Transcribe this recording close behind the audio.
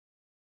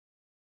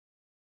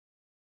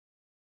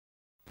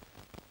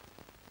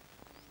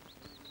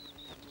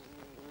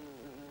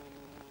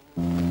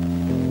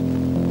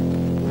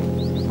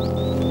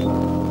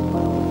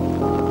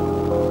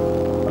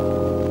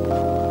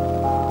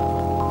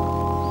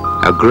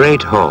A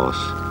great horse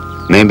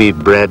may be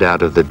bred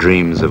out of the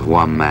dreams of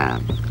one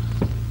man,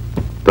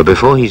 but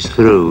before he's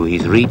through,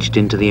 he's reached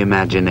into the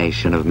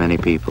imagination of many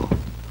people.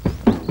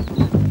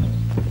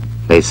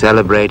 They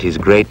celebrate his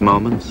great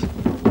moments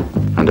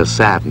and are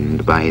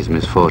saddened by his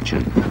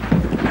misfortune.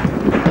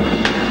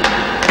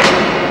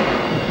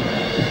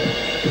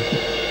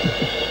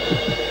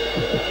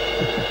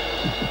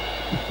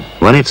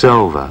 When it's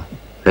over,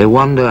 they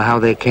wonder how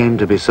they came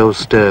to be so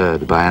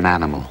stirred by an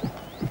animal.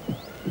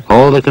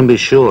 All they can be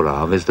sure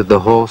of is that the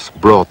horse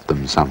brought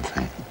them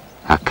something,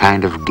 a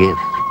kind of gift.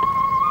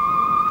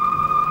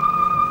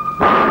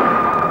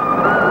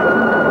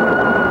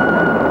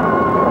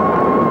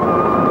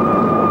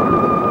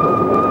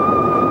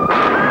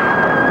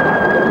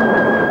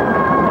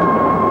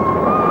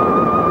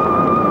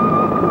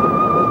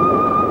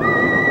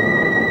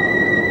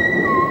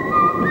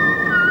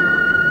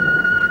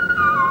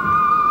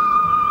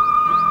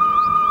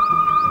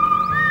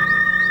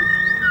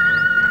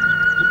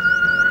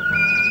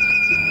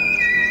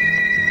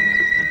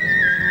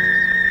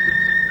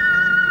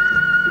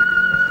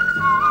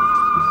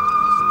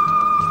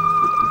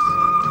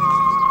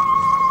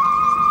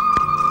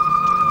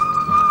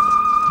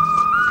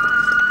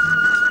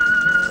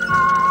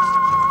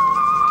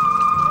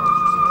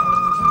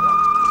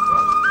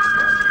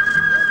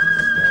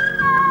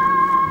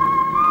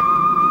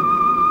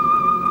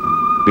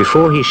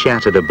 Before he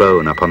shattered a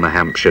bone up on the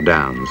Hampshire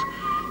Downs,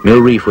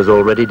 Reef was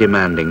already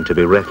demanding to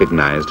be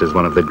recognized as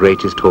one of the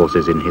greatest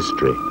horses in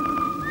history.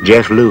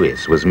 Jeff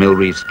Lewis was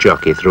Reef's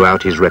jockey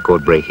throughout his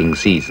record-breaking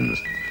seasons.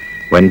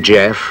 When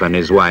Jeff and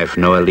his wife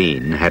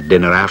Noeline had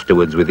dinner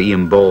afterwards with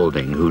Ian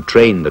Balding, who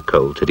trained the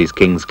colt at his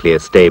Kingsclear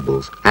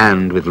stables,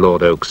 and with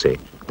Lord Oaksey,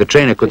 the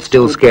trainer could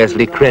still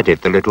scarcely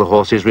credit the little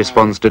horse's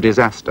response to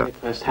disaster. When it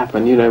first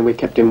happened, you know, we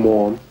kept him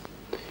warm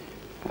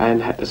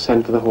and had to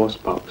send for the horse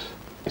box.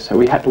 So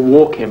we had to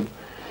walk him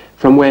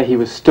from where he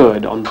was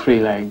stood on 3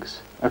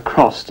 legs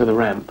across to the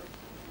ramp.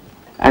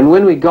 And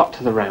when we got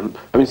to the ramp,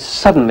 I mean,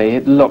 suddenly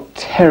it looked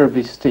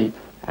terribly steep.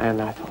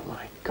 And I thought,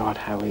 my God,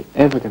 how are we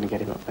ever going to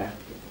get him up there?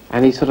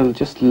 And he sort of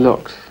just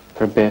looked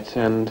for a bit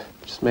and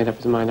just made up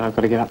his mind, I've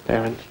got to get up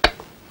there, and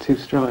 2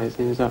 strides,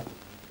 and he was up.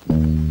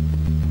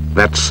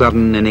 That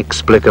sudden,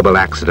 inexplicable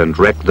accident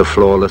wrecked the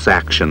flawless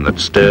action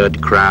that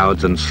stirred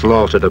crowds and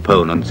slaughtered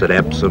opponents at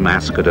Epsom,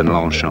 Ascot and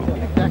Longchamp.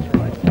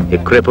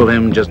 It crippled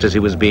him just as he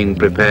was being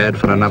prepared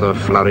for another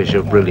flourish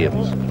of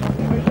brilliance,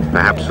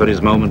 perhaps for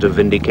his moment of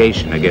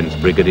vindication against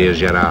Brigadier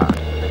Gerard,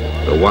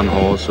 the one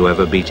horse who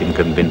ever beat him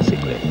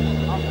convincingly.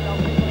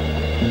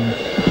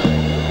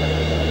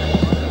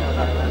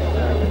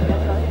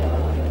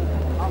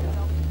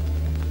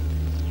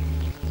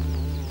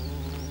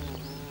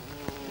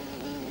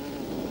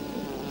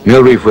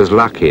 Reef was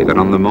lucky that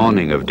on the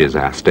morning of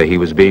disaster he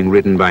was being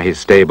ridden by his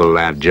stable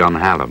lad John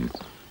Hallam,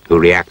 who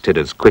reacted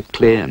as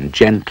quickly and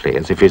gently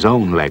as if his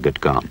own leg had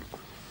gone.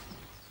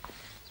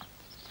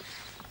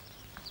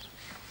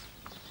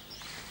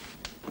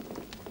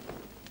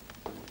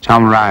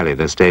 Tom Riley,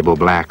 the stable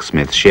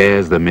blacksmith,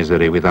 shares the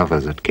misery with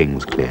others at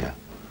Kingsclear.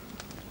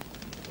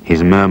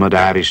 His murmured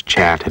Irish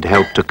chat had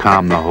helped to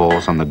calm the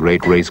horse on the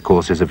great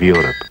racecourses of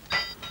Europe.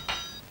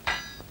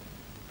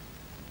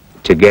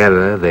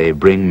 Together they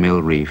bring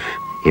Reef,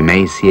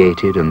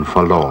 emaciated and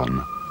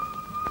forlorn,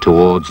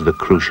 towards the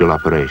crucial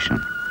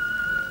operation.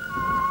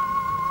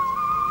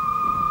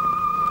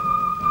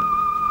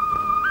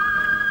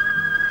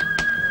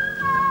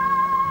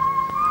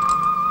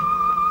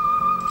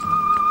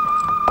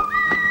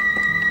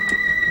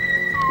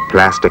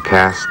 Plaster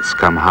casts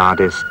come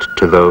hardest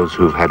to those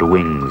who've had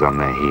wings on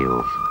their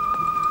heels.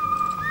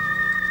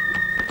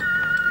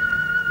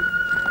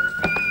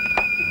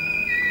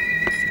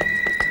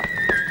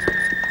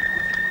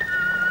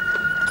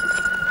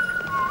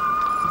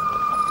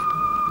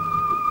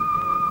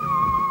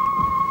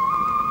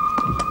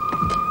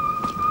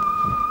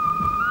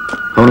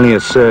 Only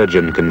a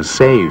surgeon can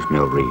save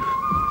Reef,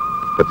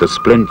 but the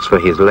splints for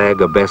his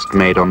leg are best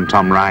made on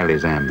Tom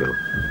Riley's anvil.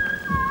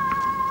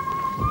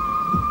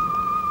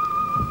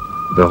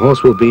 The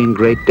horse will be in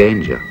great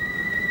danger.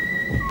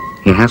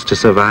 He has to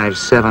survive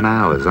 7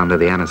 hours under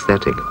the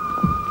anesthetic.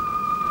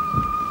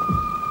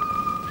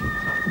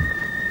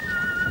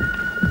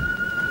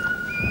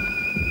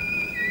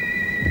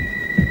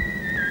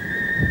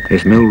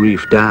 If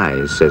Reef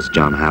dies, says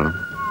John Hallam,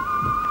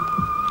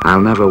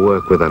 I'll never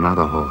work with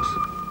another horse.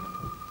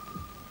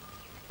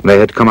 They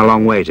had come a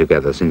long way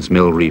together since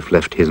Reef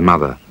left his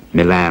mother,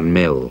 Milan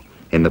Mill,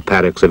 in the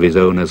paddocks of his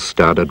owner's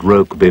stud at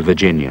Rokeby,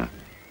 Virginia.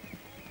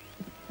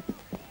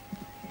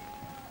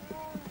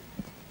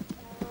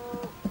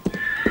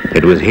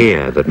 It was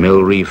here that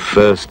Reef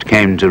first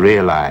came to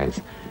realize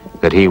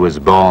that he was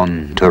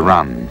born to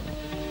run.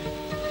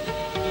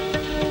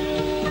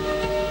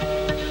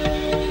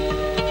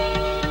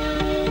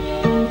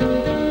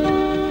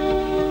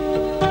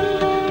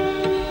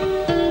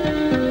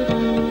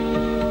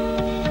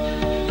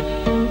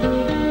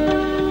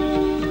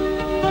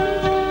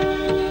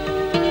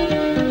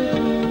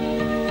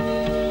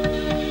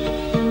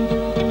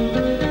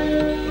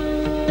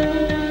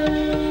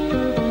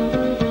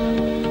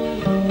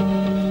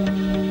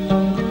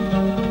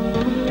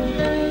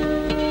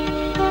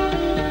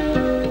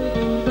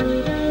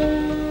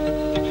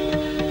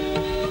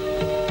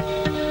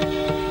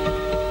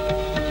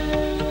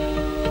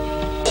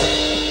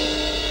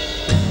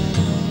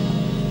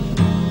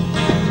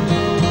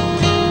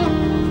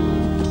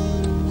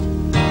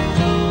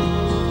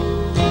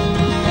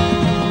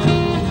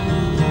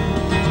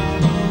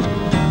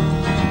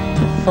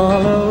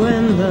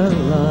 following the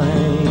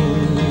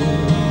line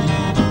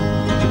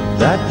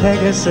that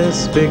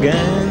Pegasus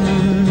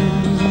began,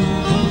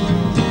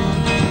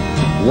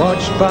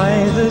 watched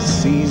by the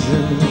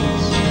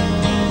seasons,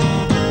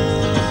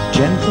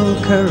 gentle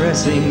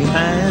caressing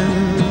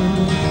hand,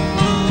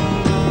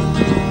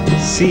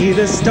 see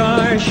the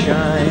stars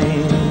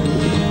shine,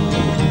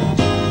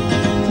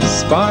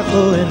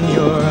 sparkle in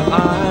your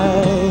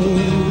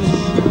eyes,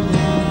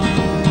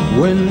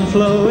 wind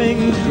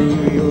flowing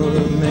through your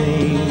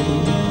mane,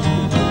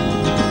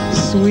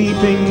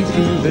 sweeping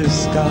through the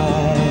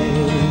sky,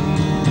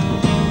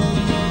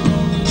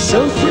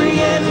 so free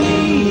and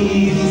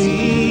easy,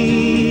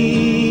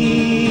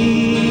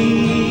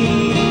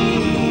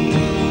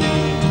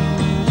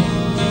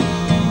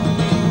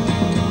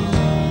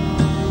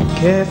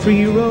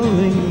 carefree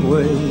rolling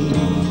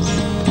waves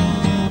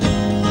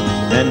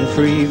and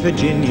free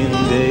Virginian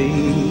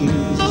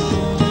days.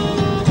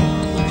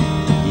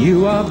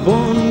 You are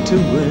born to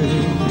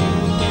win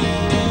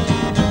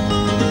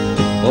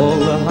all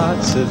the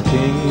hearts of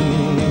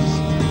kings,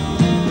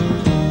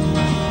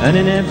 and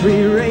in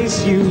every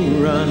race you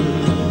run,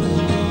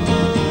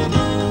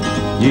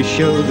 you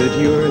show that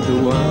you're the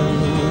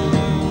one.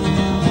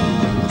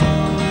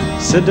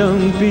 So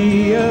don't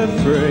be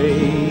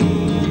afraid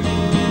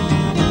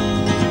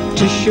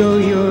to show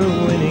your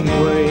winning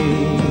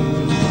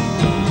ways,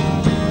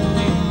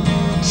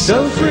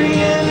 so free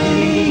and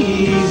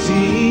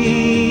easy.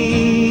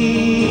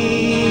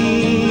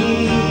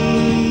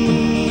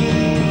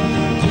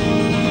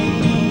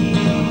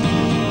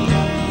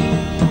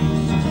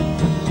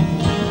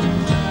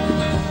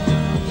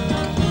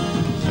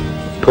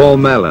 Paul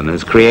Mellon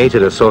has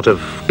created a sort of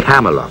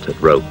Camelot at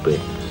Rokeby.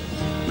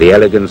 The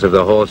elegance of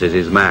the horses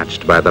is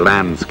matched by the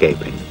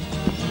landscaping.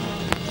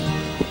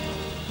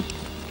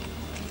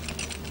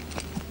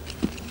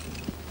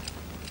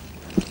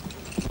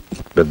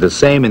 But the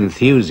same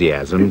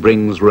enthusiasm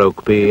brings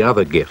Rokeby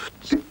other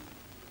gifts.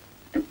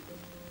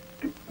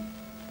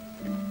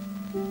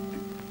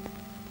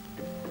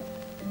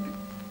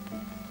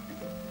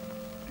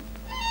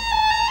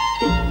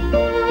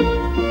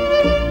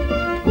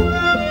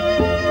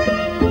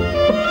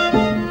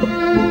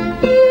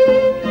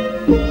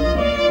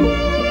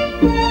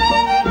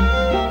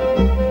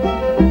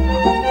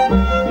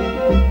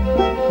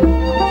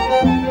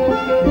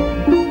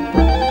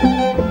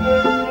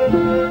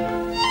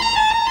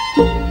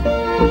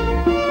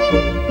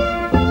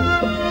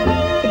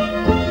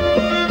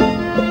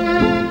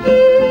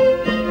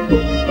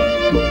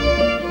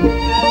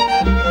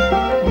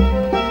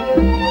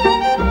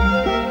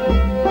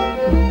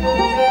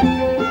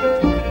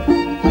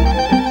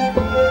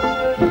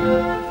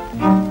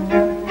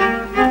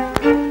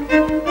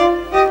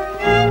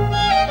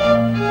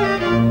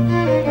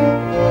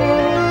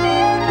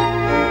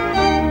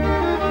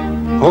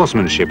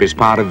 Horsemanship is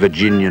part of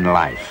Virginian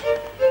life,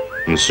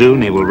 and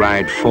soon he will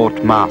ride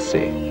Fort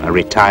Marcy, a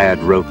retired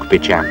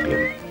Rokeby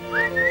champion,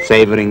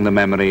 savouring the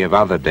memory of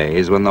other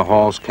days when the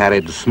horse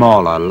carried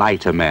smaller,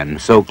 lighter men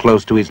so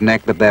close to his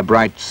neck that their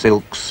bright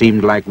silks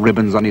seemed like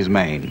ribbons on his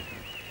mane.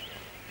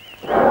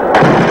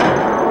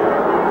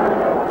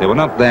 They were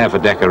not there for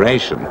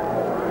decoration.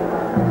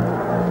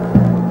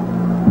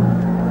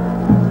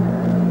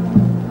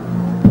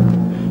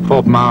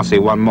 Fort Marcy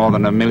won more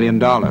than $1 million.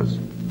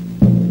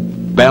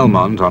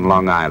 Belmont on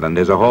Long Island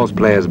is a horse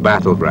player's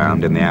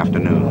battleground in the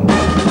afternoon.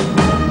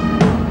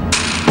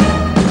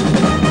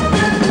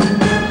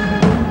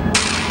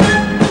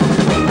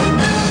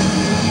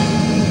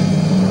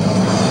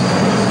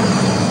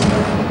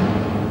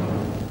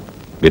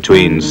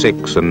 Between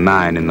 6 and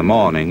 9 in the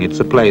morning, it's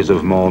a place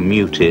of more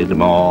muted,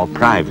 more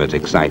private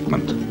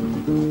excitement.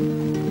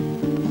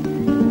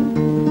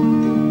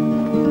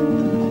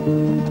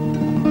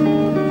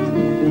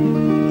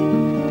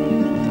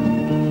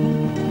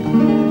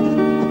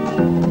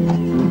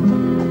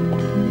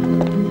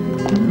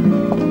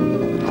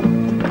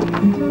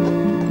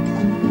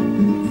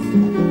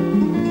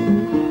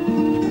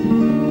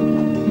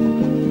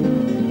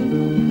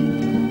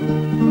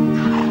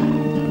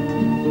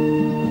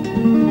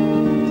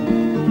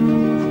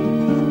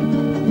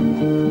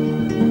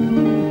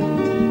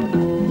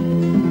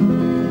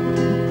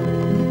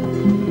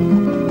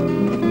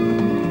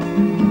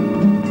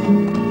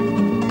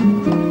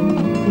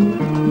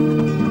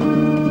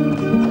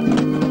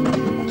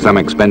 Some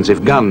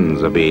expensive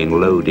guns are being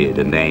loaded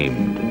and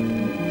aimed.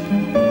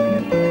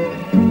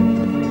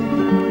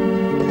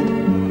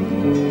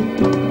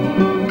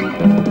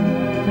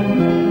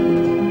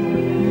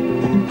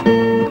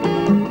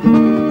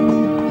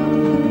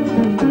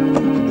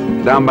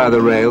 Down by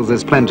the rails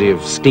there's plenty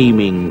of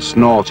steaming,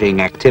 snorting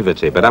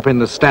activity, but up in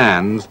the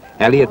stands,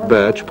 Elliot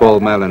Birch,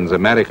 Paul Mellon's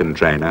American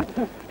trainer,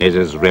 is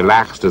as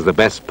relaxed as the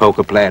best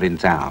poker player in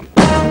town.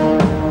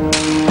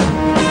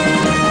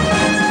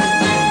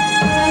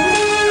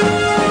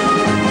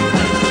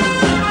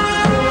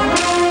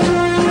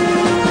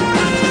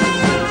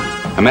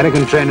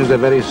 American trainers are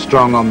very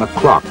strong on the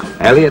clock.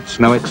 Elliot's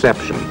no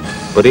exception,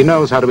 but he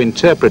knows how to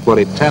interpret what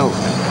it tells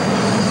him.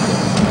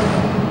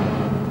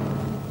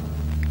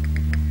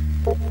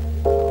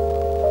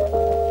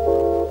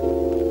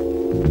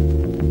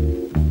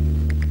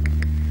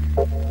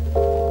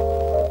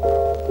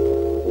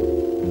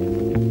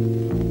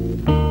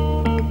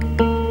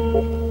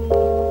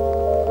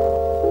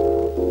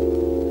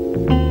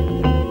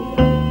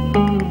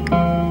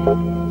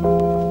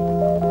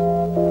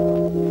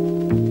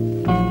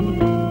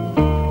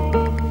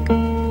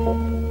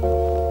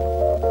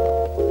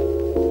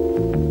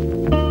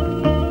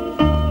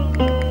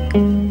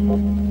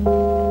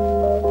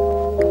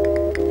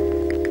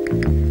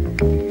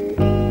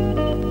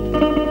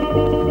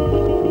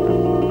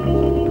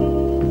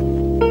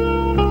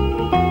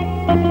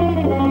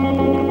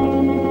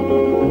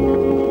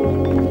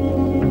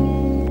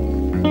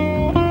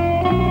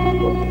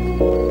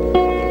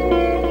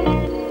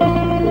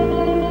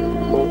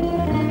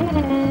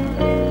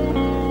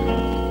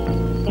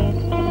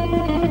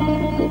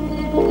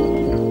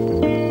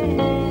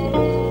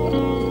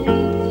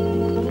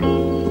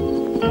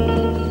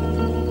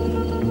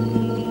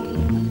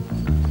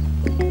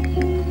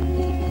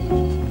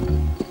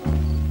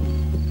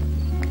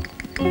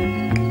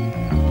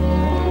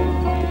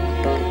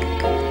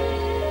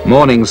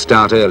 Mornings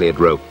start early at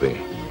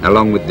Rokeby,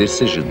 along with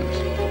decisions.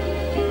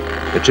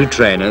 The two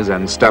trainers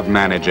and stud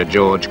manager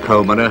George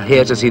Coleman are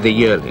here to see the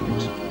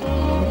yearlings.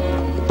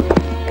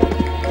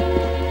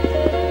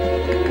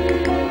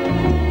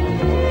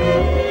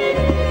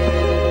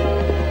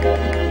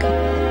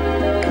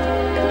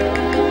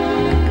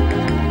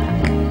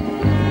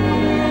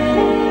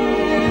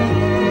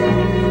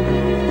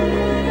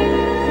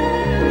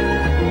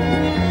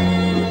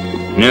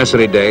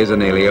 Nursery days are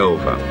nearly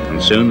over,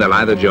 and soon they'll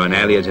either join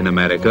Elliot in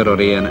America or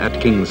Ian at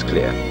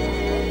Kingsclear.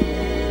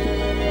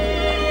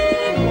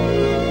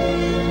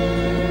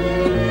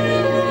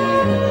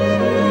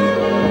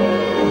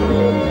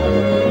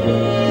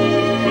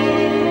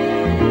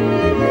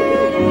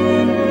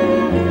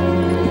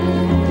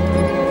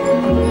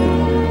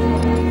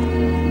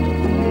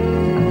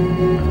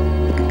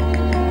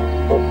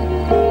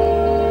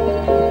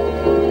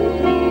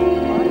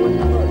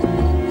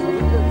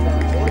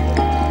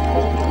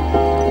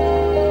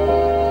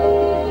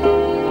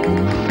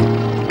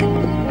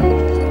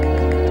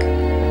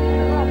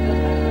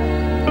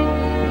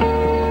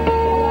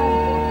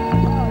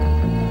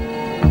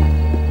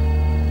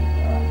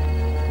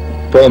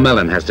 Paul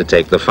Mellon has to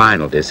take the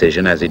final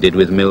decision, as he did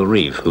with Mill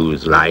Reef,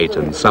 whose light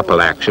and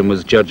supple action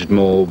was judged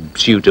more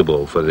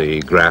suitable for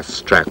the grass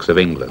tracks of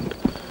England.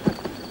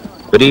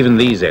 But even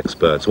these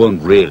experts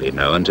won't really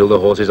know until the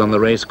horse is on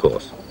the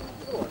racecourse.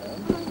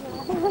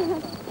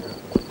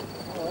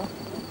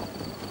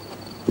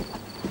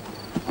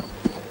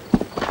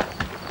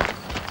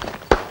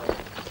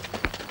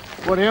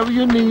 Whatever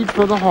you need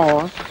for the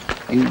horse,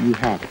 you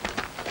have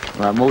it.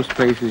 Well, most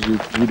places you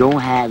don't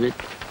have it,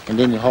 and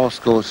then the horse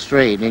goes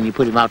straight, and then you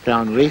put him out there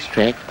on the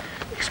racetrack,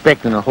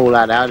 expecting a whole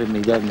lot out of him,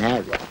 he doesn't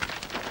have it.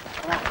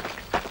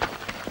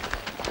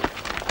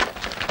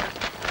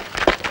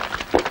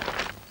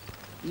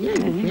 Yeah,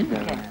 you can. You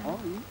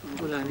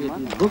go down here to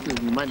these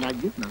booklets, you might not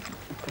get nothing.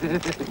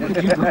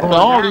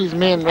 All these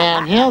men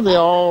around here, they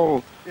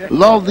all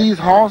love these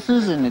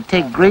horses, and they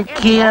take great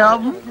care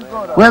of them,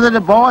 whether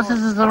the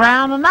bosses is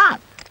around or not.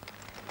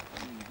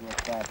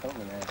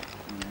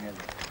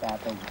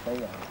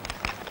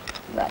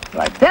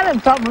 Like, tell him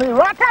something,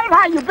 Leroy. Tell him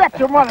how you bet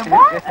your money, boy. I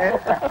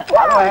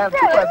don't have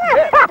too much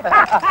bet.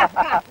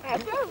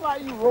 Tell him how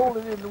you roll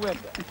it in the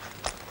window.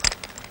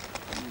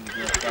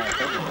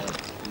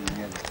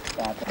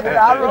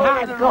 I roll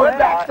it in the window.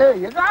 Back to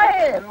you. Go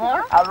ahead,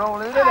 boy. I roll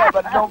it in there,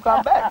 but it don't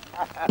come back.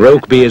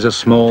 Rokeby is a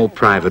small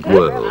private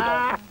world.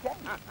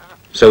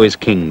 So is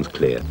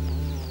Kingsclear.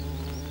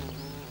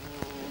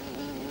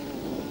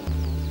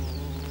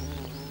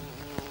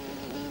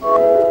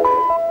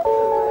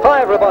 Hi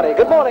everybody,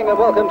 good morning and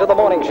welcome to the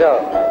morning show.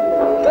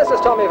 This is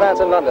Tommy Vance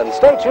in London.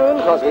 Stay tuned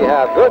because we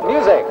have good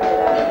music.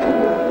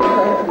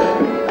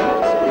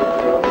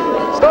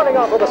 Starting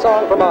off with a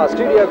song from our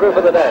studio group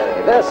of the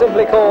day. They're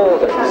simply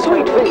called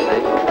Sweet Feet.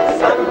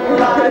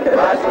 Sunlight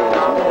rising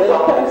on the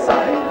wall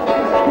side.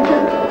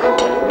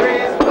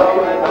 Breeze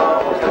blowing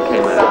on the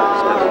sun.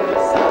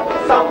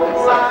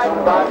 Sunlight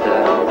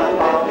rising on the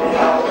wall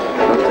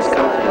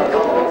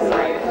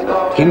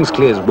side.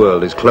 Kingsclear's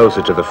world is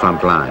closer to the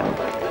front line,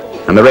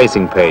 and the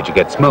racing page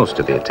gets most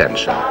of the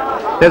attention.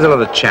 There's a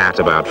lot of chat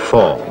about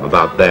form,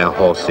 about their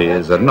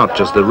horses, and not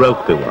just the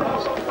Rokeby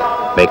ones.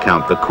 They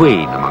count the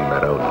Queen among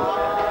their owners.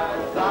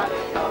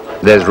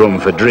 There's room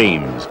for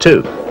dreams,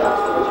 too.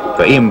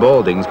 For Ian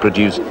Balding's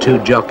produced two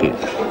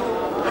jockeys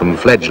from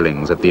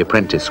fledglings at the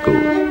apprentice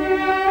schools.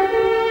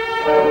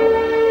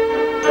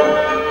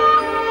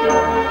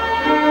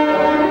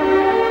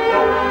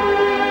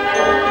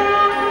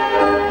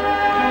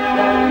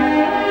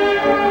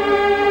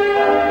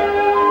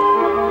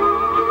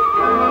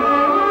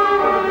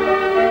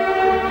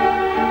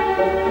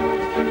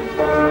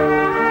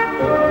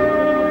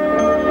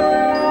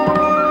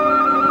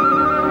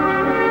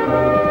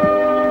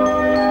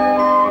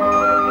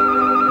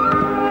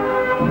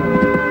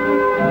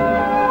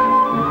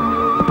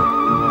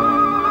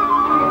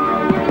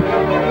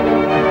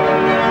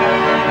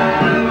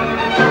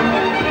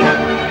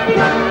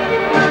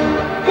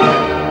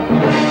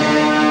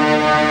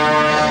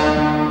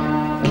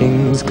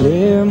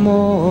 Clear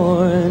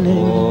morning,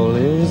 all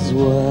is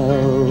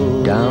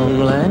well.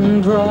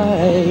 Downland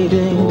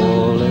riding,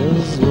 all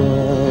is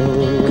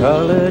well.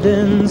 Colored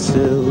in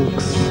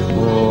silks,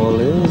 all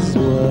is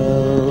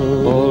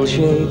well. All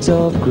shades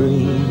of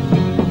green.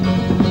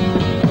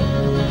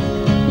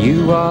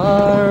 You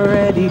are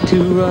ready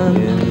to run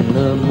in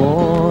the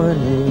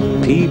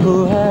morning.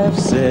 People have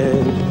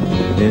said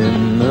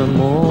in the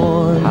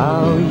morning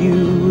how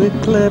you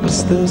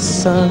eclipse the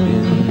sun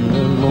in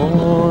the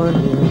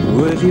morning.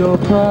 With your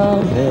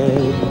proud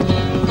head,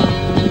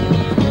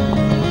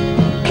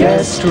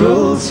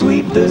 kestrels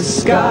sweep the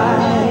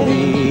sky.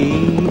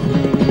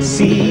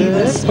 See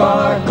the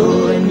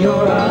sparkle in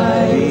your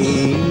eyes.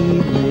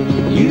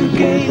 You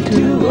gave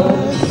to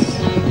us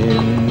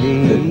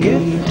the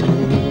gift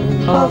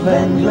of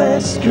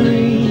endless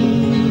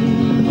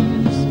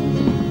dreams.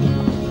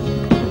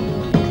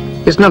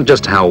 It's not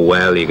just how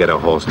well you get a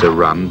horse to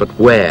run, but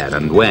where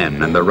and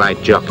when and the right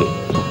jockey.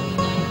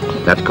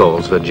 That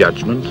calls for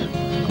judgment,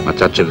 a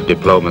touch of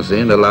diplomacy,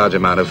 and a large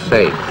amount of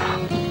faith.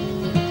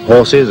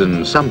 Horses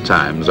and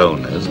sometimes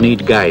owners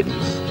need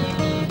guidance.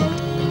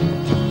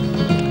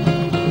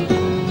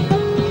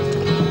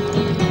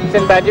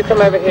 Sinbad, you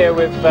come over here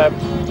with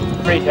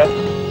Rita.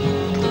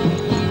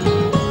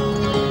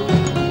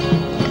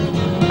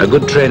 A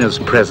good trainer's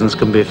presence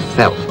can be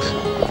felt.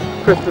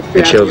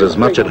 It shows as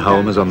much at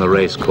home as on the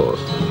race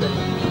course.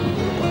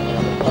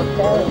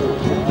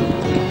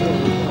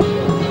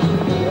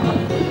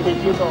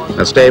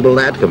 A stable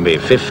lad can be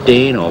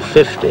 15 or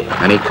 50,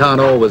 and he can't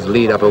always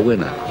lead up a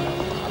winner.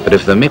 But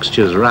if the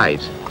mixture's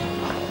right,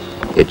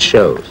 it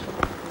shows.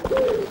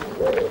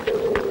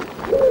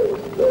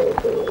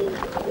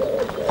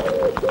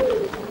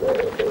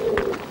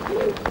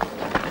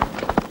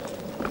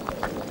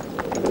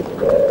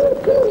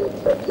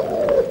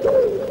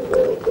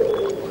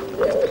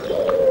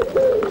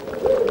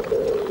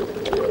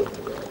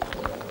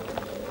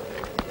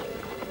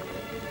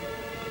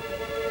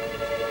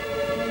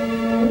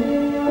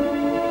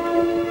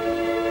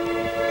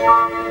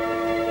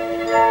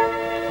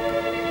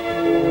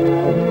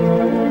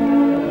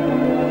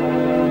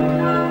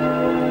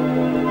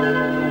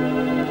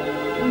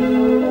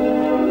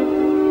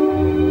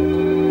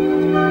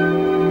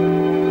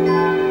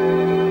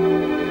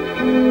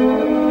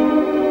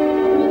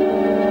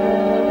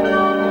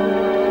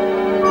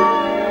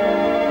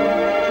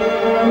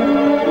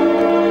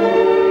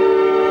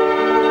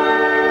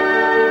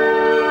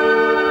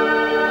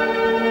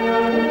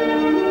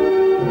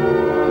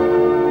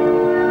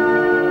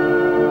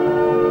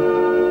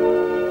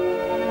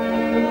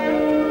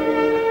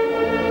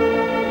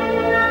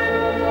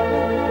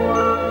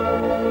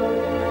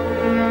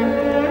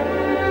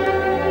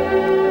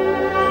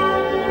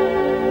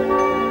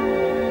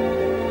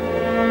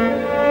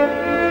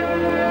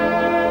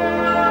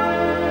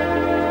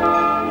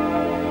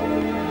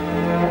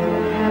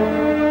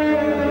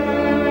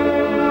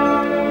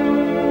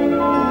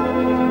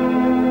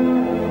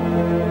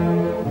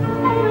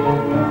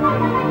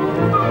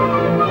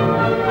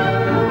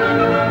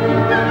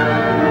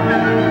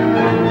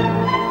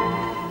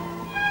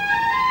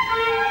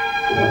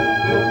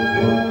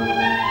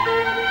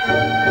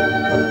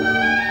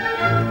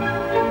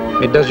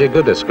 It does you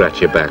good to scratch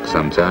your back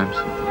sometimes.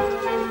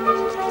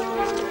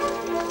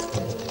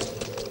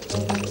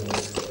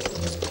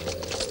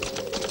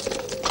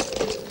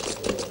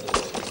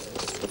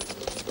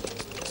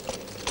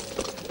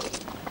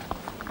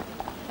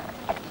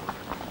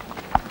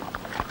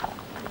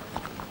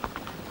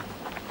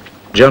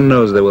 John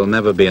knows there will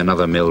never be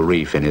another Mill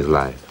Reef in his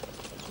life.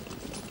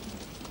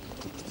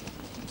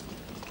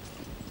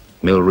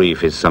 Mill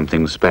Reef is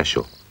something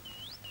special.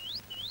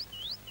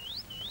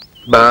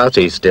 But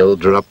he still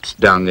drops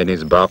dung in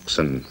his box,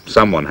 and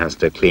someone has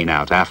to clean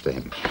out after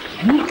him.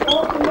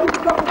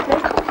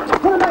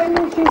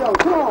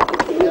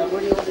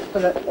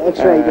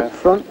 X-ray the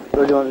front,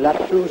 or do you want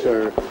laterals,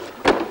 or?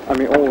 I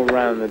mean, all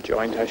around the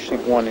joint. I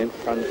think one in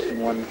front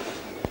and one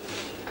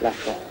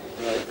lateral.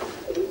 Right.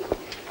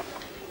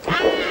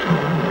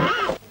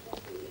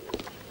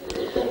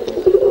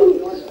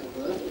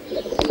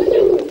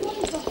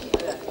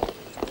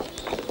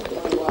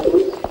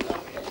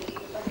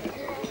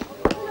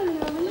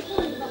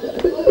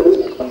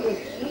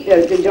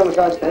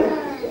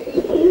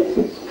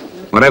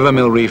 Whatever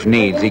Mill Reef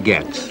needs, he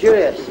gets.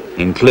 Curious.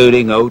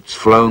 Including oats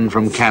flown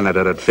from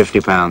Canada at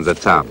 50 pounds a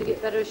ton. It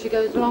gets better as she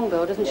goes along,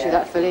 though, doesn't she,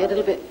 that filly? A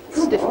little bit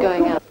stiff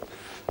going out.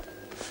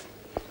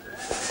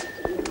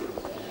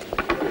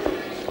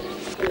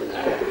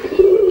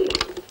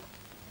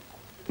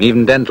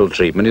 Even dental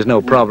treatment is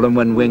no problem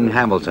when Wing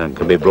Hamilton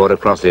can be brought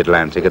across the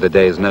Atlantic at a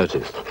day's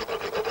notice.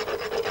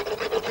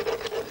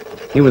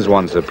 He was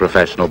once a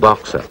professional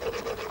boxer,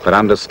 but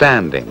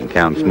understanding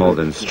counts more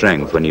than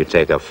strength when you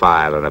take a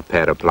file and a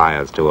pair of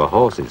pliers to a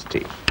horse's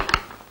teeth.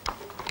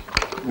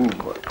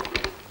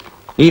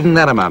 Even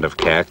that amount of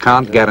care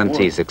can't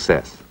guarantee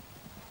success.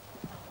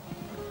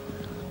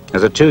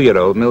 As a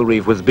 2-year-old, Mill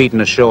Reef was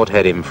beaten a short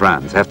head in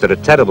France after a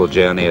terrible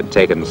journey had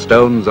taken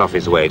stones off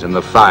his weight and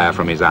the fire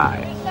from his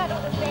eye.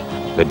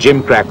 The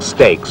gimcrack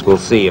stakes will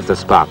see if the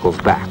sparkle's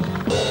back.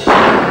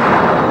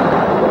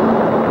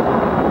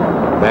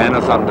 Then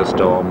a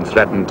thunderstorm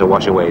threatened to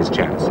wash away his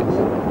chances.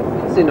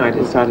 Wednesday night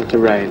it started to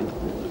rain,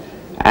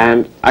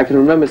 and I can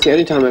remember it's the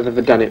only time I've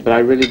ever done it, but I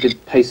really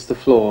did pace the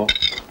floor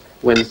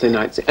Wednesday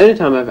nights. The only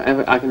time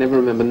I can ever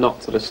remember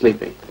not sort of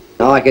sleeping.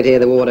 I could hear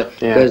the water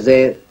because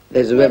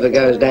there's a river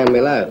goes down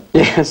below.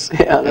 Yes,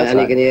 yeah, that's and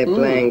right. you can hear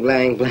playing,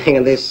 playing, playing,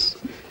 and this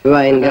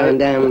rain going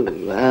down.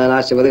 And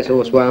I said, well, this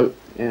horse won't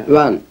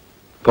run.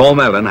 Paul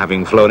Mellon,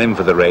 having flown in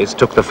for the race,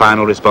 took the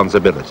final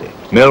responsibility.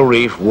 Mill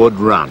Reef would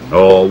run,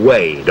 or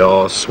wade,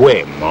 or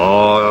swim,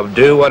 or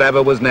do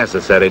whatever was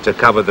necessary to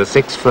cover the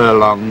 6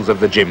 furlongs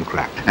of the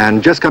gimcrack.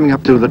 And just coming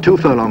up to the 2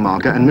 furlong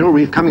marker, and Mill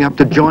Reef coming up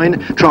to join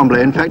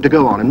Tremblay, in fact to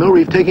go on. And Mill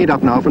Reef taking it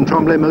up now from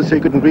Tremblay, Most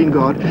Sacred and Green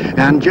God.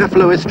 And Jeff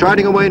Lewis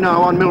striding away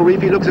now on Mill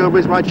Reef. He looks over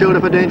his right shoulder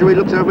for danger, he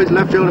looks over his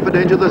left shoulder for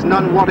danger. There's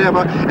none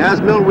whatever,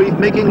 as Mill Reef,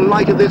 making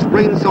light of this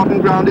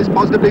rain-sodden ground, is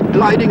positively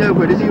gliding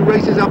over it as he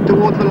races up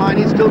towards the line.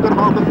 He's still got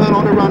half a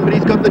furlong to run, but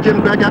he's got the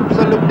gimcrack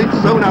absolutely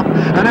sewn up.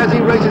 And as he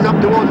races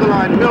up towards the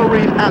line, Mill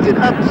Reef has it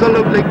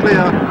absolutely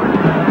clear.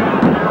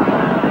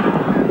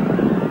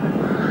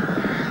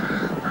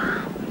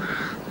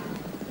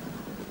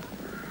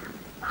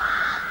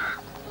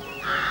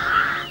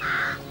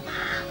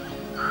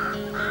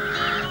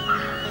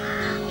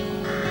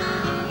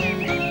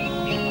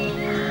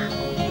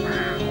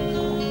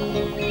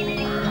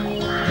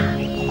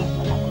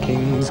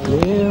 King's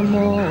clear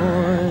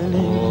morning,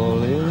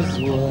 all is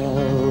well.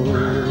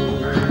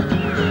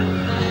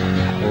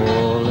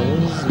 All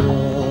is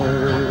well.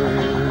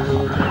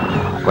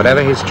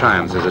 Whatever his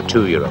triumphs as a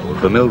 2-year-old,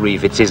 for Mill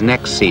Reef it's his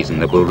next season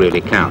that will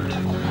really count.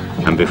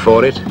 And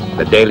before it,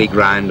 the daily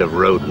grind of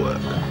road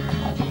work.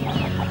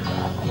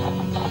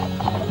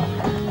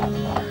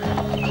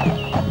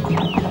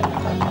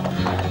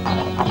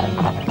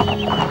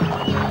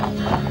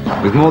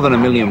 With more than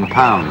 £1 million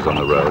on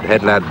the road,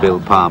 head lad Bill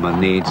Palmer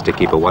needs to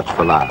keep a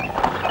watchful eye.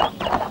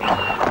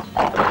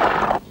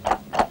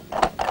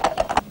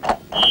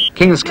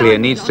 Kingsclear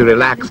needs to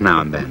relax now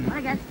and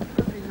then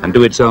and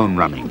do its own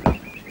running.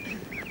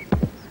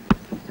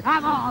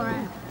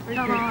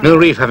 Mill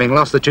Reef, having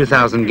lost the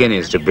 2,000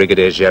 guineas to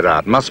Brigadier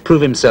Gerard, must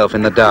prove himself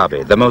in the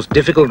Derby, the most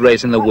difficult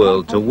race in the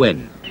world to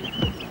win.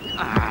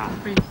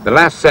 The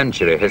last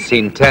century has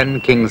seen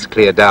 10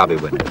 Kingsclear Derby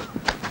winners,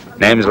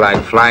 names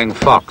like Flying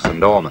Fox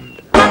and Ormond.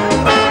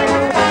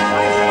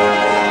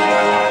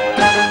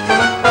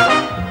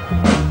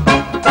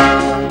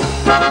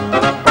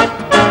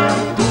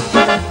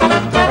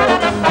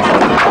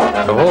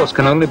 The horse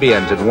can only be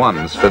entered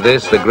once, for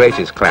this the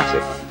greatest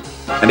classic.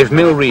 And if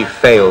Mill Reef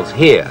fails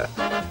here,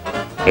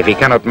 if he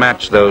cannot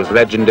match those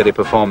legendary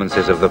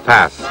performances of the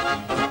past,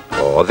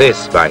 or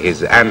this by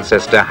his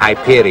ancestor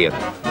Hyperion,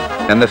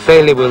 then the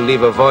failure will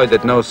leave a void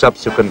that no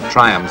subsequent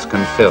triumphs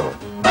can fill.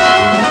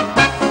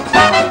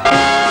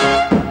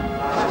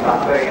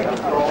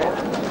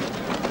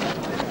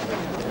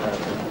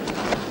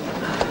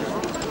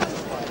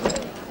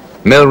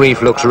 Mill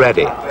Reef looks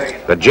ready,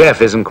 but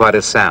Jeff isn't quite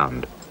as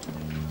sound.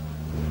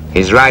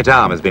 His right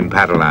arm has been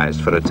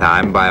paralyzed for a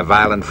time by a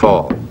violent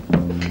fall.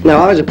 No,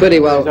 I was a pretty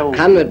well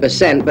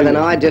 100%, but then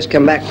I just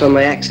come back from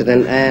my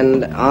accident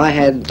and I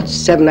had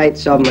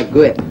 7/8 of my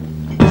grip.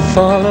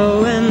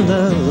 Following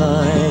the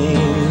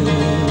line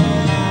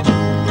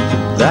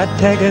that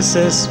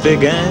Pegasus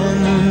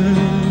began,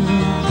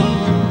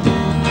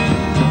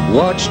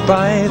 watched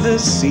by the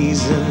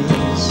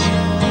seasons,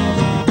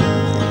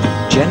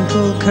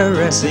 gentle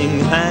caressing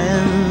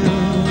hand,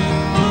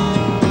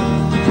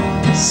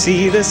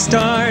 see the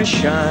stars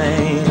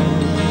shine,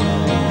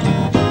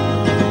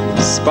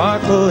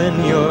 sparkle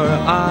in your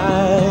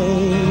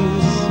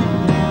eyes,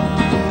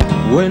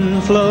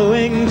 wind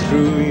flowing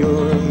through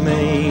your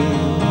mane,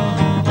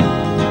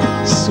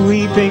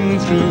 sweeping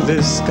through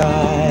the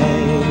sky,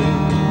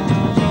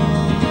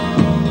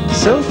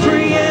 so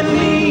free and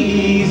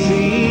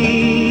easy.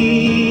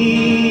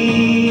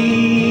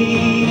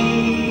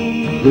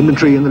 Linden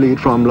Tree in the lead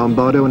from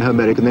Lombardo and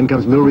Hermetic, and then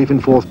comes Mill Reef in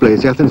 4th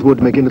place. Athens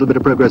Wood making a little bit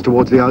of progress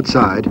towards the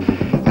outside.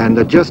 And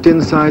just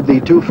inside the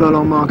 2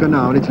 furlong marker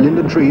now, and it's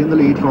Linden Tree in the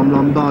lead from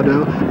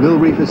Lombardo. Mill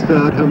Reef is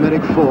 3rd,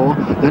 Hermetic 4.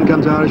 Then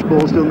comes Irish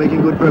Ball, still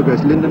making good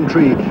progress. Linden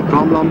Tree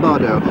from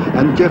Lombardo.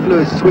 And Jeff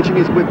Lewis switching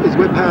his whip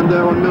hand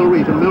there on Mill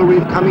Reef. And Mill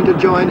Reef coming to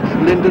join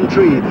Linden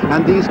Tree.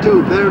 And these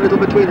two, very little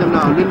between them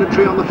now. Linden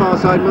Tree on the far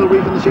side, Mill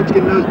Reef in the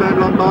sheepskin noseband.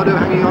 Lombardo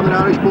hanging on, an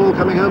Irish Ball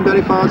coming home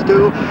very fast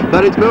too.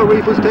 But it's Mill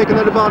Reef who's taken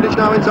that advantage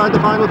now inside the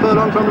final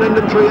furlong from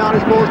Linden Tree.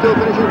 Irish Ball still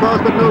finishing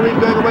fast, but Mill Reef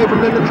going away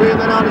from Linden Tree, and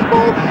then Irish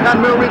Ball.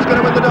 And Mill Reef's going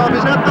to win the Derby.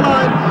 It's at the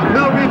line.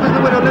 Mill Reef is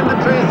the winner,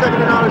 Linden Tree is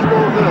 2nd, and Irish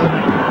Ball 3rd.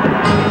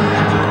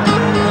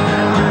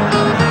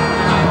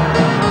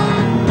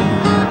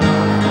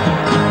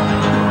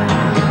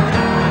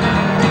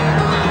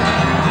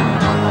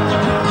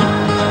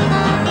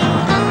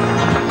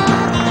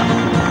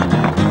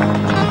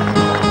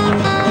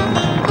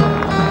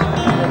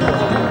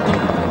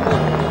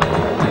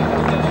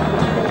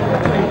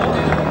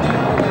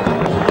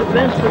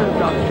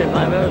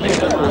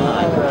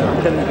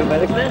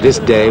 This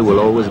day will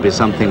always be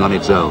something on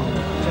its own,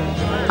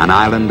 an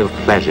island of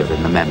pleasure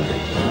in the memory.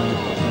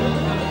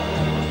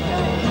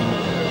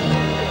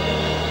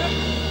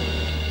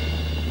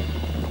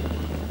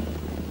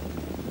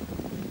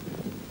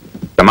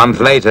 A month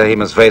later, he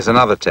must face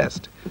another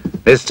test,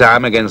 this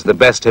time against the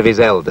best of his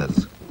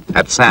elders,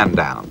 at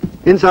Sandown.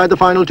 inside the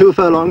final 2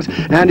 furlongs,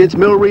 and it's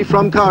Mill Reef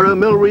from Caro.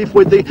 Mill Reef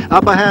with the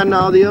upper hand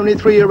now, the only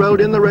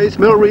 3-year-old in the race.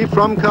 Mill Reef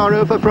from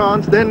Caro for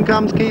France. Then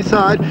comes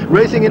Quayside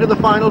racing into the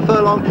final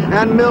furlong,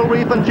 and Mill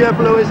Reef and Jeff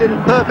Lewis in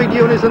perfect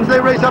unison. They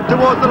race up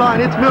towards the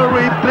line. It's Mill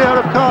Reef clear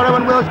of Caro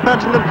and Welsh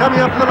Pageant coming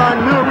up to the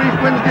line. Mill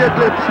Reef wins the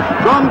Eclipse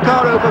from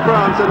Caro for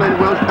France, and then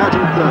Welsh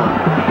Pageant third.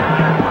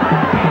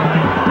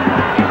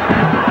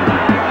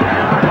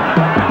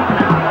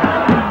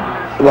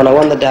 When I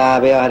won the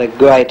Derby, I had a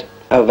great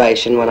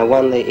ovation. When I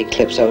won the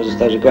Eclipse, that was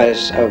the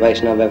greatest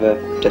ovation I've ever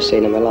just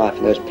seen in my life.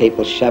 And there was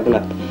people shoving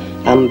up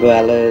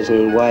umbrellas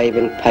and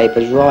waving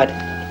papers right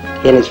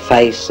in his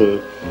face, and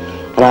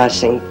I was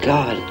thinking,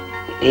 God,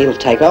 he'll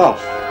take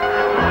off.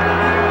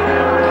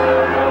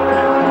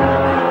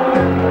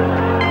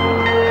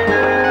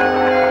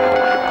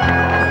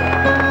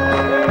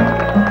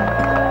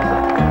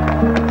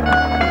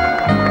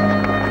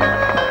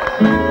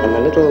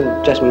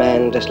 Just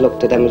man just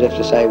looked at them as if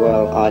to say,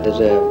 well, I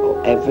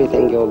deserve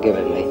everything you're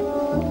giving me.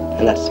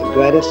 And that's the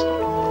greatest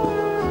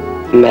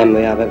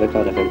memory I've ever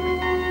got of him.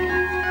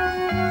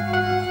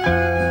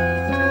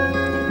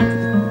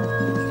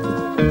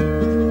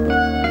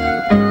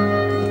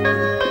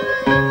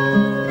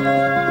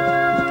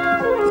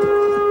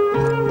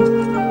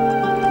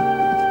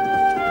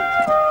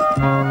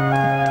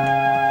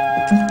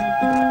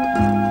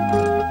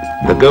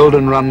 The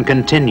golden run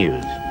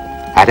continues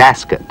at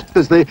Ascot.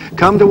 As they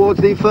come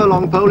towards the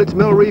furlong pole, it's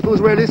Mill Reef who's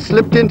really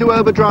slipped into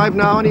overdrive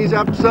now, and he's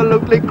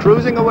absolutely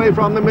cruising away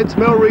from them. It's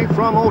Mill Reef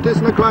from Ortis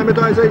and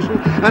Acclimatization,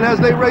 and as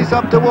they race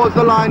up towards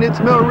the line, it's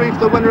Mill Reef,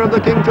 the winner of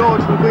the King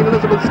George and Queen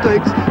Elizabeth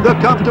Stakes, the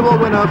comfortable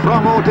winner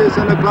from Ortis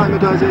and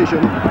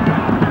Acclimatization.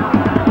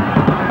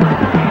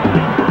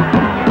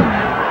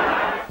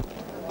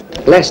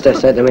 Lester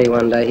said to me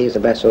one day, he's the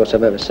best horse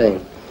I've ever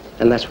seen,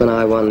 and that's when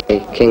I won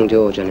the King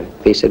George on him.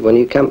 He said, when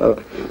you come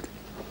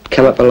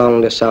up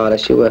along the side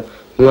us, you were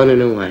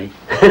running away.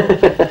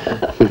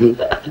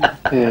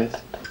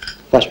 Yes.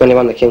 That's when he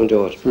won the King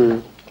George.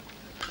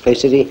 He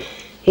said he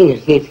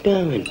just keeps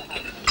going.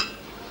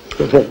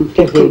 Just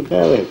keep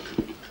going.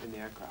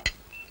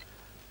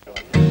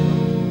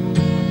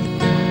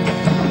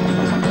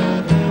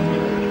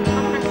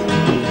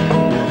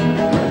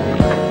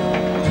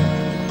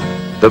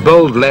 The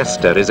bold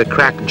Leicester is a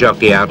crack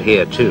jockey out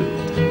here too.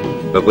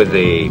 But with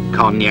the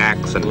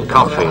cognacs and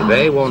coffee,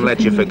 they won't let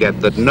you forget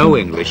that no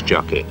English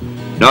jockey,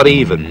 not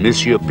even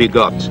Monsieur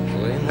Pigot,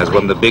 has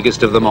won the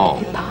biggest of them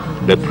all,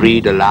 le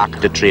Prix de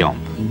l'Arc de Triomphe.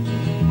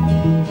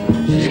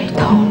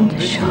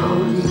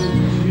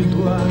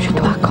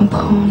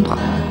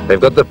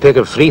 They've got the pick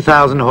of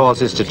 3,000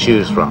 horses to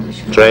choose from,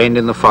 trained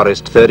in the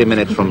forest 30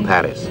 minutes from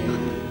Paris.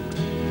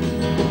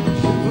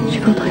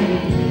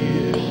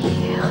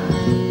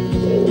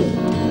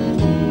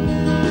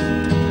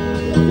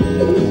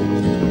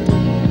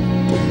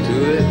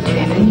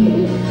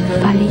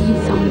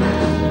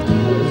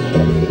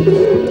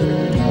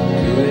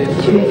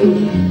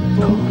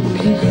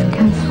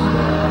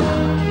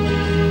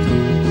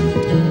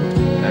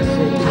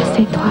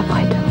 Assieds-toi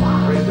près de moi,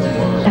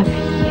 la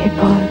vie est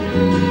bonne.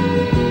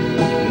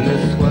 Ne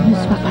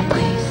sois pas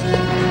triste,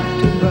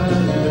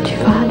 tu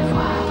vas le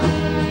voir.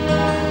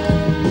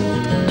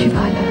 Tu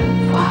vas le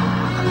voir.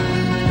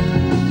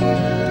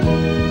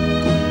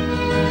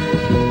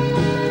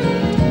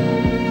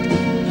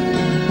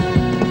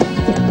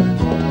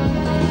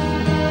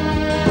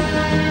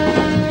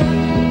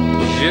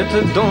 Jette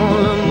dans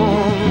le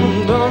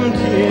monde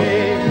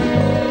entier.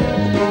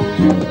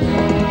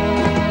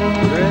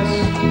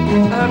 Reste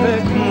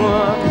avec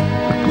moi,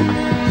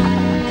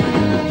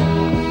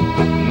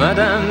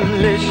 Madame,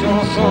 les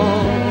chansons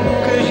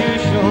que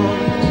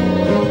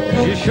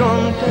je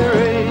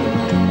chanterai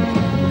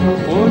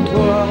pour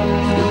toi,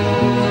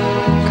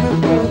 que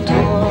pour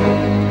toi.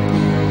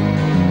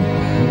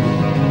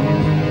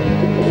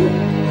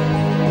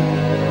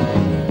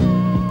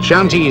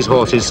 Chantilly's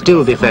horses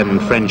still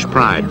defend French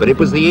pride, but it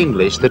was the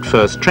English that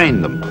first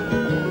trained them.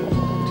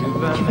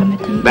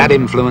 That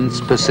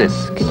influence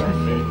persists.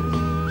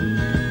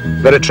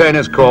 There are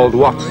trainers called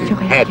Watson,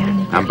 Head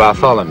and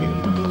Bartholomew.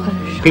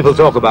 People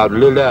talk about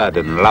Lulard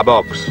and La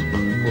Boxe.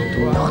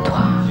 Pour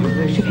toi,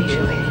 je vais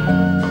jouer.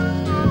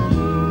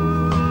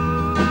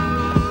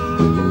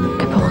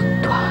 Que pour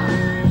toi.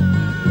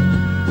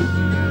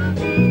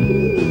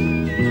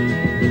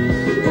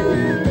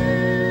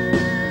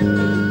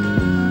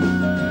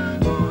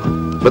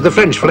 But the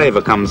French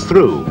flavour comes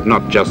through,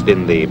 not just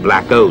in the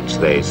black oats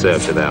they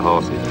serve to their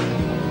horses.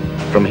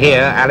 From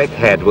here, Alec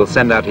Head will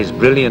send out his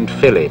brilliant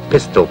filly,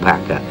 Pistol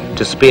Packer,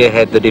 to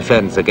spearhead the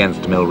defence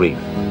against Mill Reef.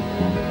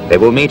 They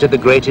will meet at the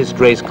greatest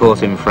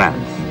racecourse in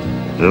France,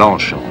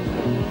 Longchamp.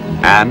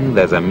 And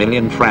there's £1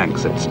 million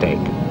at stake.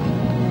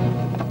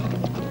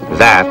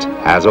 That,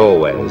 as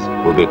always,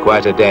 will be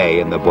quite a day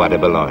in the Bois de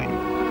Boulogne.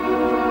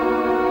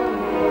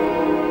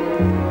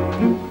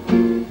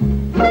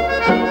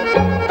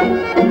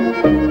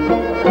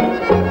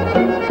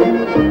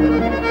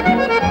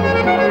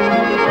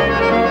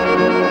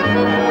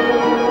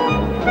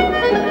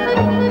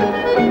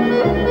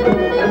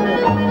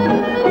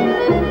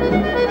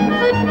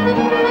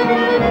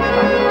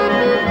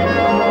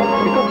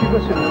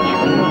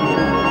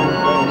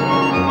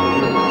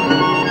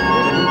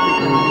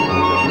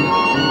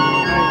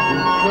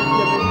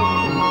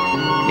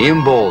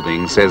 Ian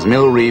Balding says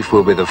Mill Reef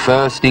will be the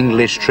first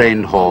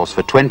English-trained horse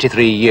for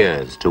 23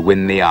 years to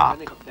win the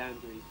Arc.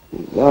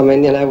 I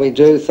mean, you know, we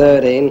drew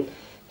 13.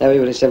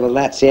 Everybody said, well,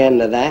 that's the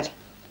end of that.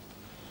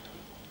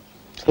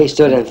 He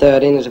stood in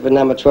 13 as if it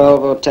number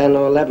 12 or 10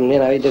 or 11. You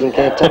know, he didn't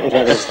care technically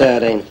whether it's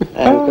 13.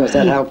 And, of course,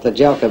 that helped the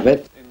jock a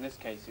bit.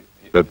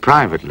 But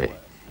privately,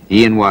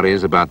 Ian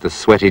worries about the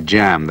sweaty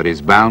jam that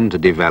is bound to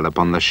develop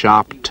on the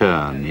sharp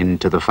turn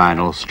into the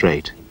final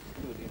straight.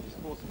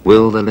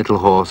 Will the little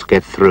horse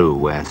get through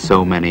where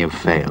so many have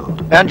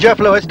failed? And Jeff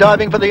Lewis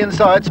diving for the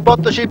inside.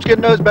 Spot the sheepskin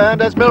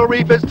noseband as Mill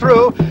Reef is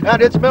through. And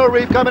it's Mill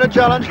Reef coming to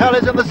challenge. Hal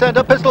is in the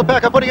centre. Pistol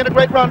Packer putting in a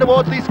great run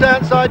towards the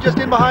stand side, just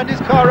in behind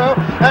his Caro.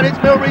 And it's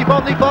Mill Reef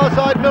on the far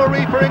side. Mill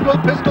Reef for England.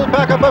 Pistol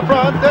Packer for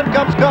France. Then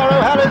comes Caro.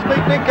 Hal is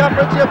beating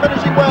Encumbrance here,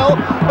 finishing well,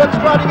 but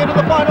striding into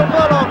the final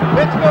furlong.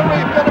 It's Mill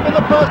Reef going to be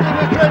the first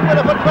English trained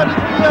winner for 23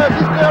 years.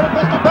 He's clear of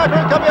Pistol Packer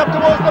and coming up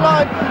towards the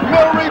line.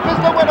 Mill Reef is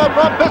the winner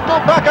from Pistol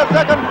Packer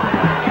second.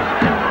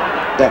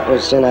 That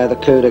was, you know, the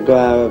coup de grace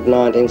of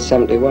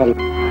 1971.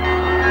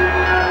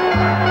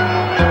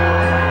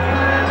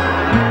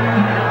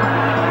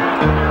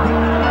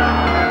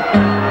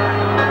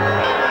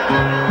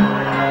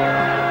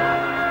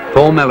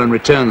 Paul Mellon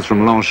returns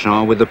from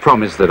Longchamp with the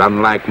promise that,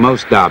 unlike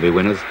most Derby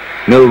winners,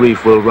 Mill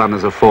Reef will run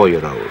as a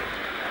 4-year-old.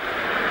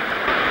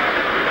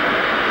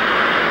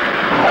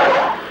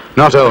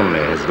 Not only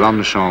has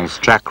Longchamp's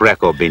track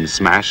record been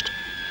smashed,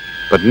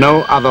 but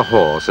no other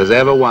horse has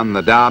ever won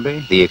the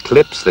Derby, the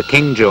Eclipse, the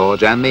King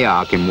George and the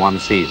Arc in one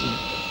season.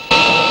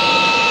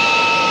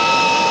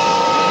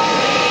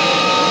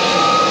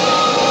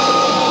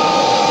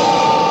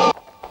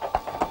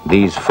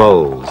 These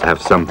foals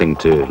have something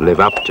to live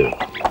up to.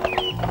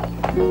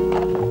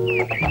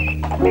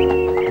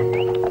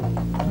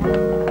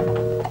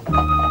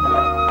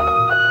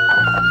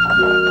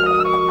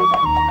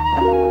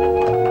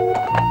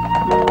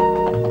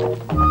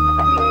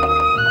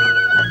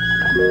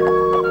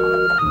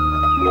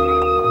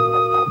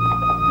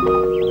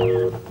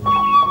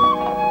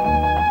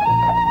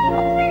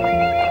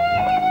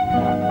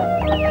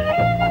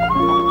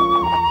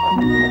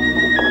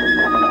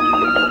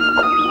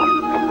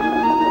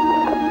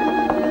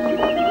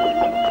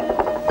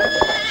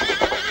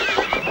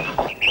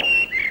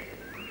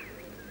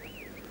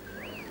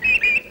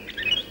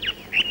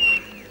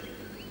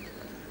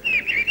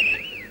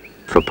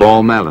 For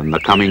Paul Mellon, the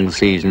coming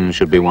season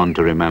should be one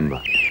to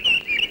remember.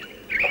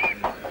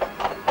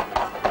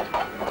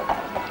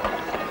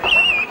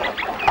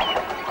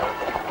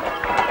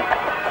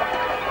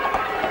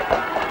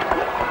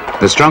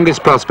 The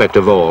strongest prospect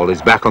of all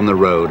is back on the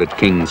road at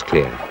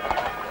Kingsclear.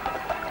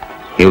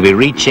 He'll be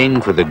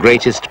reaching for the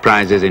greatest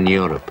prizes in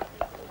Europe.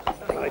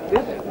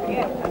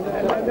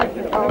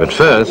 But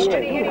first,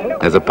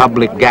 there's a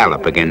public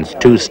gallop against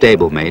two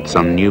stablemates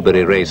on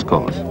Newbury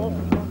Racecourse.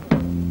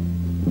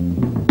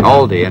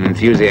 Aldi, an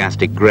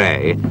enthusiastic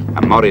grey,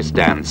 a Morris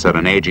dancer,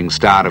 an ageing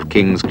star of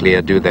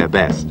Kingsclear do their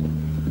best.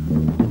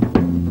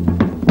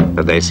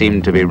 But they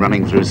seem to be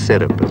running through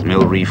syrup as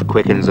Mill Reef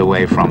quickens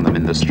away from them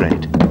in the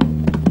straight.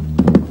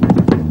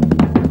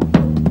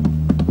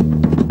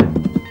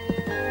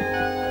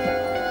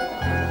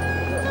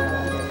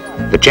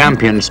 The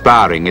champion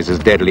sparring is as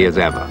deadly as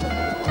ever,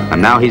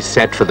 and now he's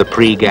set for the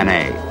Prix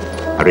Gannet,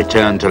 a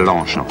return to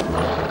Longchamp.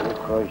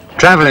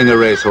 Travelling a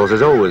racehorse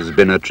has always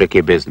been a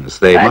tricky business.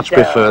 They much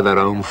prefer their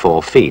own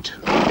 4 feet.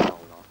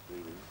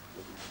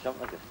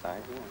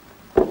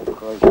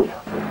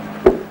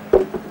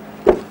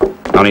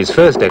 On his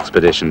first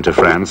expedition to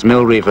France,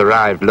 Mill Reef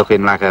arrived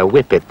looking like a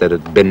whippet that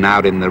had been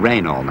out in the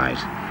rain all night.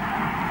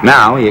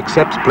 Now he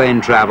accepts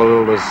plane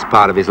travel as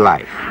part of his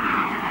life.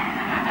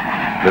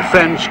 The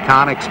French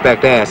can't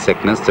expect air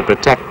sickness to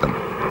protect them.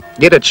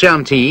 Yet at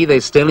Chantilly,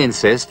 they still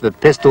insist that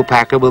Pistol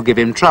Packer will give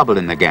him trouble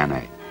in the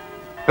Gannet.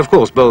 Of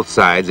course, both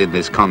sides in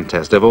this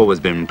contest have always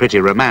been pretty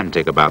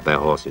romantic about their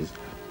horses.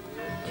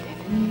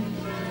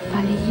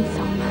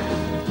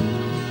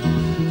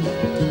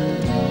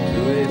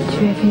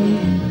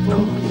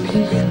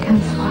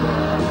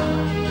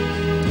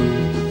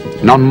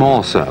 None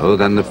more so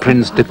than the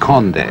Prince de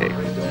Condé,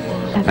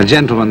 a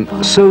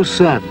gentleman so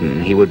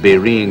certain he would be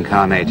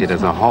reincarnated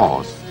as a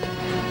horse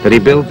that he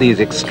built these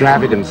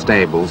extravagant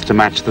stables to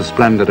match the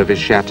splendor of his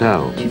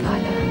chateau.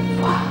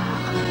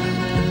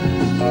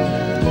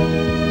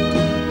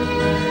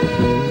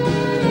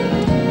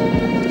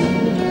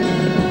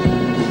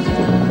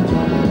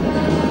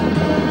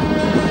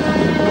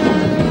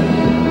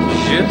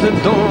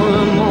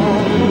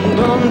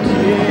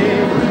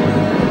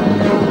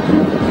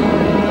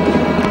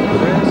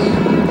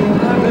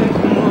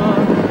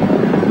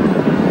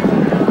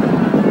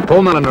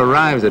 Paul Mellon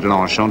arrives at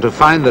Longchamp to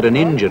find that an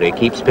injury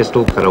keeps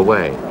Pistol Packer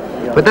away.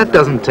 But that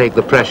doesn't take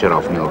the pressure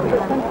off Mill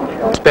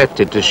Reef.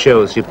 Expected to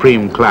show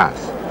supreme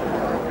class.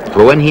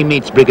 For when he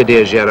meets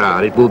Brigadier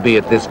Gerard, it will be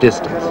at this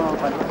distance.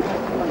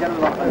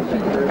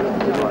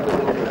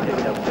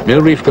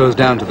 Mill Reef goes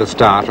down to the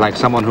start like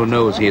someone who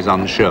knows he is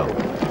on show.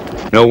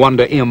 No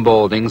wonder Ian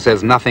Balding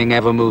says nothing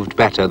ever moved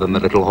better than the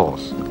little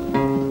horse.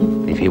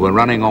 If he were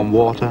running on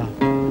water,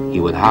 he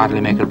would hardly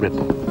make a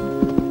ripple.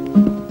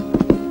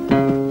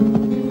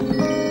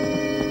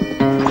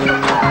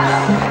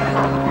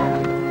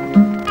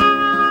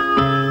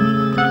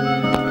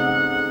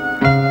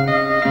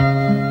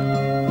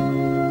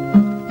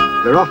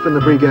 They're off in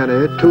the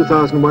Brighten,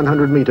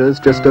 2,100 metres,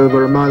 just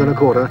over 1.25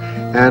 miles,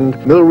 and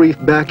Mill Reef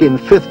back in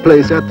 5th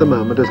place at the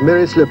moment as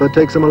Mary Slipper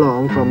takes them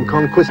along from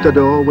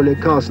Conquistador, Willie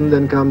Carson,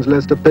 then comes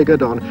Lester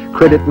Piggott on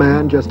Credit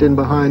Man just in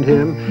behind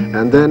him,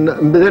 and then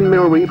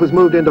Mill Reef was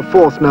moved into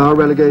 4th now,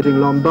 relegating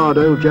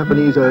Lombardo,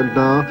 Japanese owned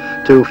now,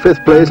 to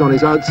 5th place on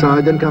his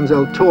outside, then comes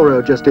El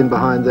Toro just in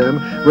behind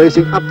them,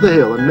 racing up the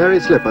hill, and Mary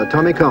Slipper,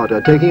 Tommy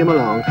Carter, taking him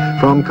along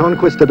from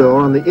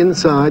Conquistador on the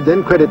inside,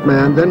 then Credit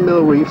Man, then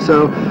Mill Reef,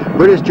 so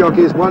British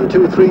jockeys 1,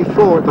 2, 3,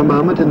 4 at the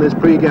moment in this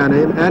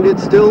Brighten, and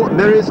it's still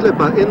Mary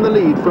Slipper in the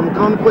lead from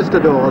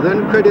Conquistador,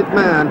 then Credit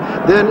Man,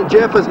 then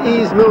Jeff has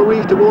eased Mill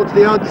Reef towards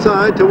the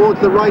outside, towards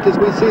the right as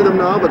we see them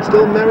now, but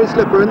still Mary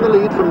Slipper in the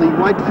lead from the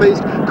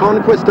white-faced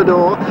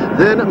Conquistador,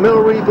 then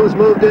Mill Reef who's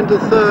moved into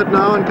 3rd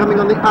now and coming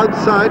on the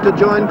outside to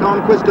join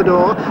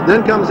Conquistador,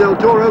 then comes El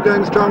Toro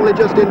going strongly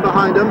just in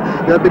behind him.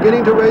 They're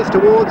beginning to race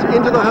towards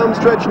into the home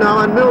stretch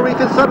now, and Mill Reef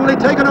is suddenly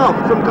taken off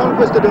from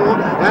Conquistador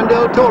and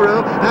El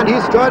Toro, and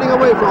he's striding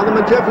away from them,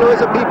 and Jeff Lewis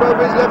a peep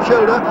over his left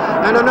shoulder,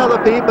 and another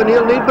peep, and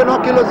he'll need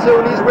binoculars soon.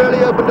 He's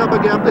really opened up a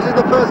gap. This is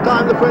the first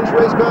time the French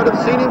race crowd have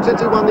seen him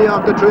since he won the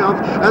Arc de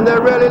Triomphe, and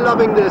they're really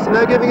loving this, and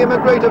they're giving him a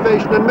great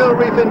ovation, and Mill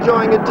Reef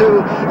enjoying it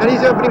too, and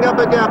he's opening up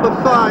a gap of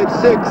 5,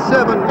 6,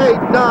 7,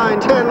 8, 9,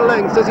 10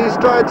 lengths as he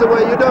strides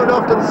away. You don't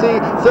often see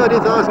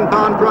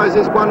 £30,000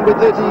 prizes won with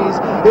this ease.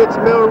 It's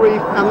Mill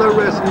Reef and the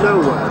rest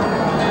nowhere.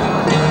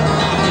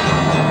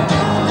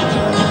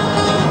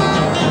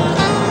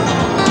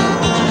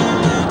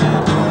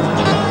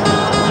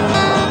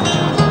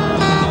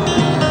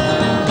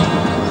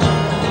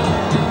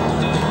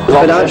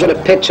 But I've got a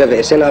picture of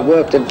this, and I've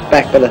worked it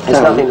back with a thumb.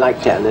 It's nothing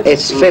like 10.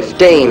 It's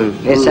 15.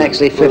 It's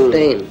actually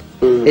 15.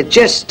 It's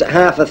just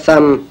half a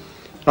thumb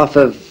off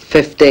of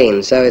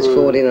 15, so it's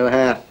 14 and a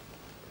half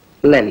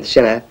lengths,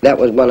 you know. That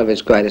was one of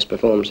his greatest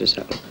performances.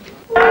 The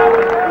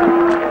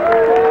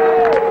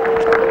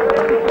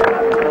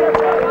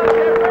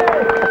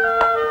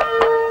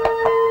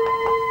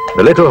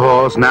little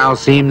horse now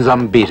seems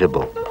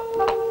unbeatable.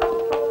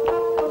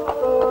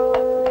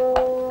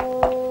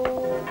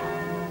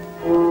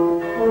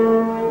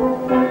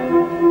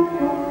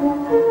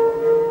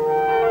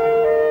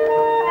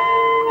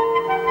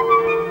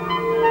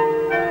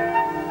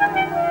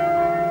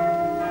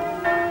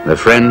 The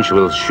French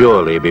will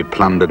surely be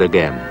plundered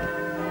again.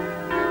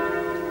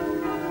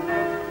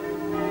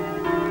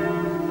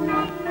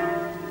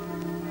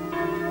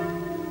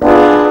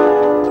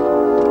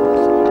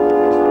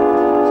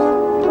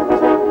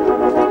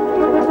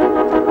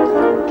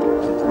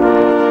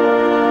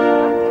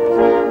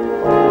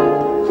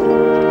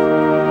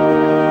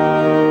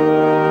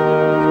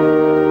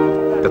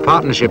 The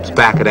partnership's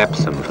back at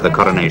Epsom for the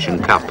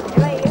Coronation Cup.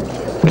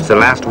 It's the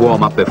last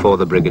warm-up before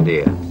the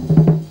Brigadier.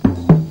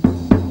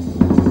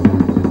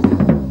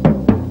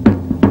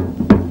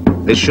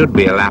 This should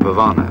be a lap of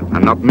honour,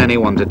 and not many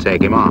want to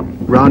take him on.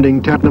 Rounding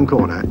Tattenham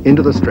Corner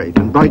into the straight,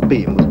 and Bright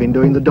Beam has been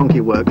doing the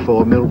donkey work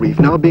for Mill Reef,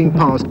 now being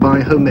passed by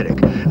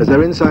Homeric as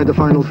they're inside the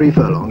final 3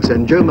 furlongs,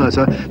 and Joe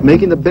Mercer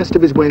making the best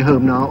of his way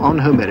home now on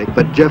Homeric,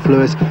 but Jeff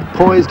Lewis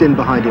poised in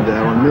behind him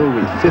there on Mill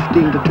Reef,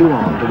 15 to 2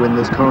 on to win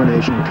this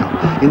Coronation Cup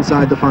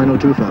inside the final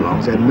 2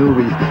 furlongs, and Mill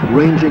Reef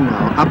ranging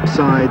now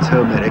upsides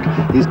Homeric.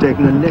 He's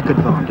taken a neck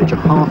advantage, a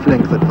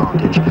half-length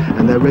advantage,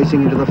 and they're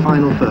racing into the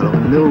final furlong,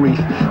 and Mill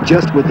Reef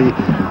just with the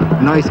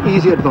nice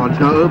easy advantage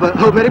now over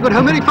Homeric, but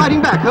Homeric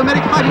fighting back over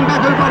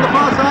on the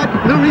far side.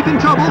 Mill Reef in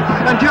trouble,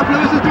 and Jeff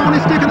Lewis has drawn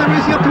his stick, and they're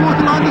racing up towards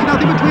the line. There's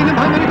nothing between them.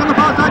 Homeric on the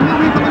far side, Mill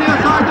Reef on the near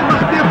side. There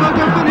must be a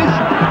photo finish.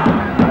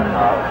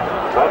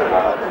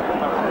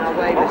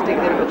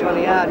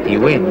 He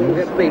wins,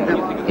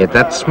 yet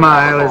that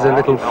smile is a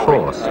little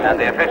forced. And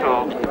the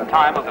official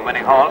time of the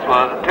winning horse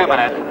was 2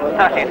 minutes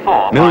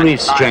 34. Mill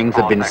Reef's strength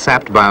had been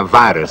sapped by a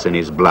virus in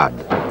his blood.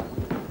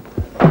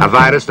 A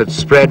virus that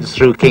spreads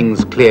through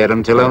King's Clear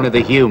until only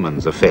the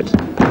humans are fit.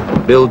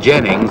 Bill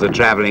Jennings, the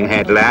travelling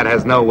head lad,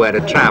 has nowhere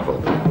to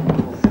travel.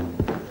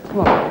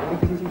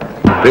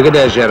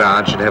 Brigadier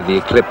Gerard should have the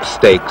Eclipse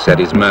Stakes at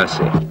his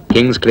mercy.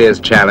 King's Clear's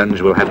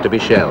challenge will have to be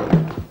shelved.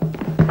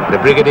 The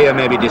Brigadier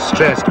may be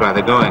distressed by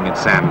the going at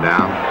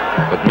Sandown,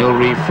 but Mill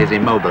Reef is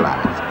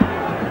immobilised.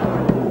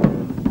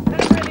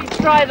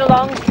 Stride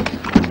along.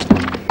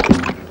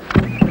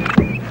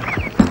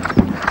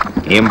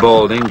 Ian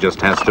Balding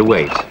just has to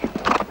wait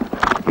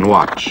and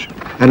watch.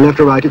 And left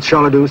to right, it's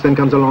Charladouse, then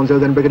comes Alonso,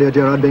 then Brigadier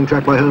Gerard being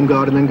tracked by Home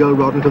Guard, and then Gold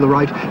Rod, and to the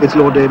right, it's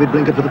Lord David,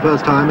 blinkered for the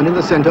first time, and in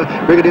the centre,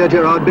 Brigadier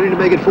Gerard beginning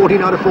to make it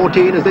 14 out of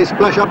 14 as they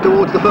splash up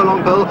towards the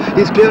furlong pole.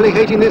 He's clearly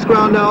hating this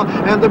ground now,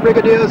 and the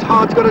Brigadier's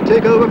heart's got to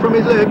take over from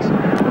his legs.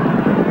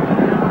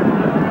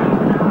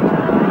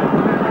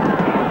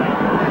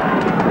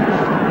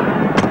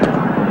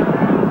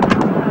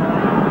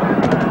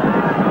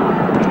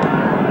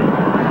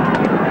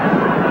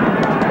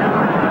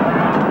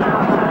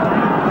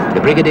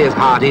 The Brigadier's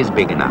heart is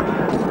big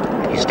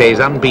enough. He stays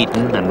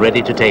unbeaten and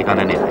ready to take on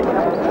anything.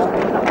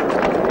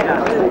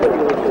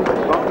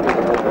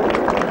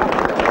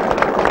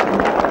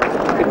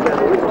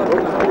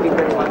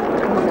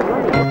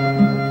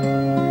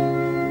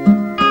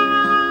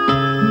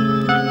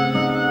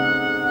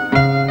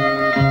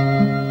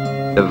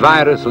 The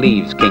virus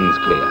leaves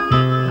Kingsclear,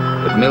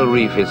 but Mill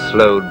Reef is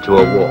slowed to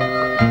a walk,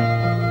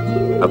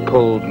 a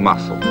pulled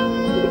muscle.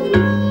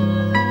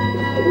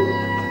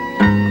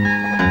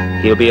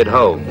 He'll be at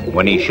home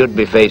when he should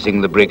be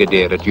facing the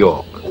Brigadier at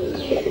York.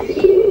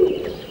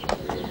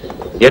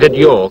 Yet at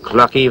York,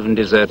 luck even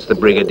deserts the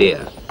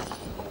Brigadier.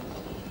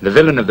 The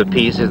villain of the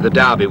piece is the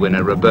Derby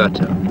winner,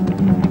 Roberto.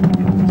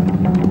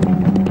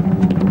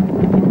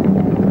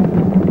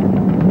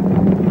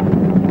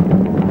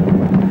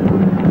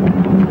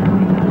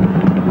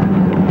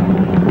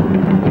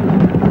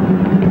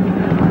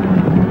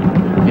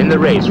 In the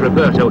race,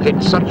 Roberto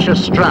hit such a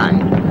stride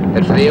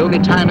that for the only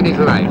time in his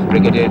life,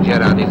 Brigadier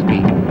Gerard is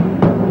beaten.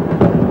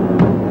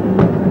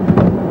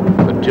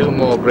 But two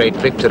more great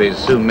victories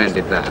soon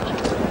mended that,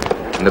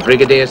 and the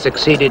Brigadier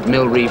succeeded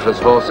Mill Reef as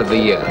Horse of the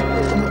Year.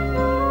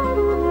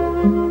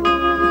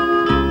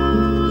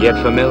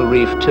 Yet for Mill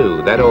Reef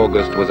too, that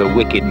August was a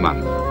wicked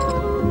month.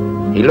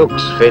 He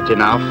looks fit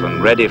enough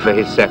and ready for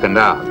his second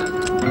arc,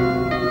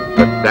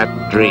 but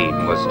that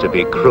dream was to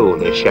be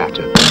cruelly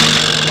shattered.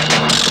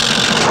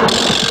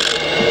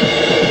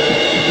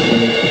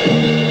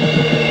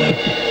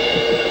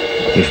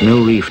 If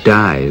Mill Reef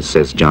dies,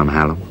 says John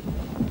Hallam,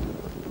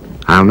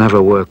 I'll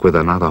never work with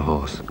another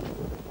horse.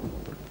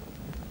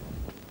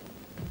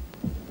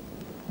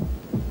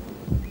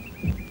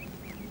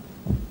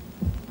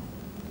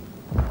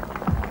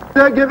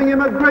 They're giving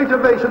him a great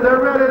ovation. They're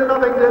really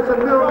loving this.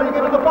 And Mill Reef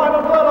into the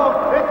final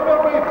furlong. It's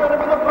Mill Reef going to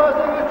be the first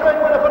English train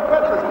winner for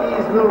Predators.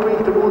 He's Mill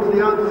Reef towards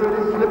the outside.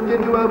 He's slipped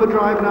into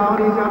overdrive now,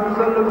 and he's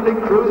absolutely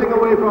cruising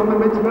away from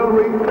them. It's Mill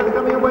Reef that's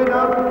coming away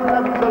now. It's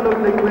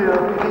absolutely clear.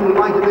 Being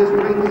light of this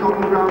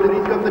rain-sodden ground, and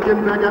he's got the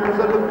gym track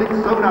absolutely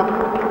sewn up.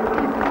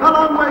 A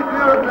long way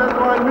clear of that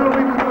line. Mill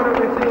Reef is going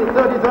to receive a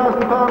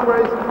 30,000-pound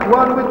race.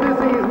 One with this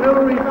ease. Mill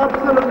Reef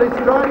absolutely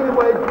striding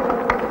away.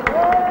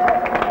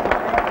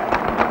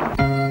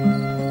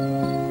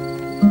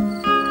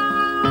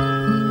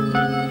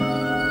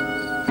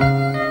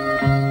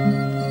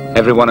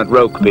 Everyone at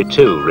Rokeby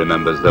too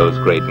remembers those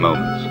great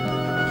moments,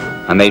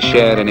 and they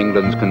share in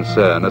England's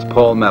concern as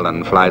Paul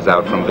Mellon flies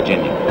out from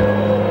Virginia.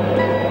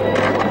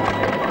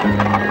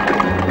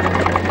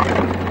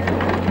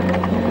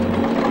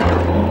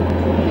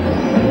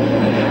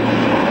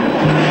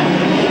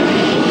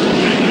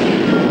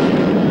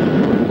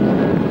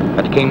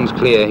 At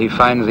Kingsclear he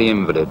finds the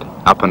invalid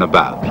up and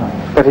about.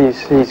 But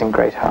he's in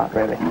great heart,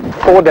 really.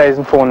 4 days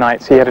and 4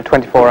 nights he had a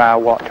 24-hour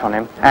watch on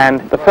him, and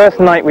the first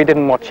night we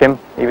didn't watch him,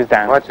 he was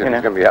down. Watch it,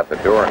 he's going to be out the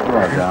door.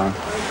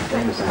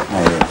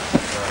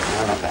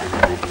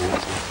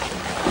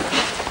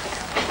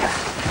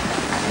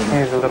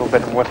 Here's a little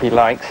bit of what he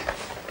likes,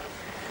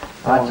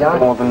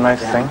 more than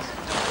most things.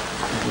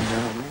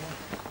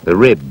 The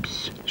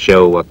ribs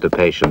show what the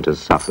patient has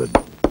suffered.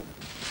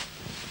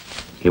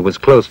 He was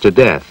close to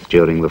death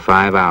during the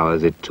 5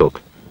 hours it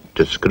took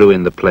to screw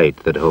in the plate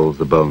that holds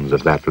the bones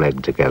of that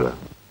leg together.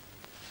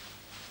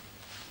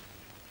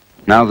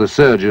 Now the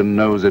surgeon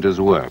knows it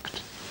has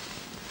worked,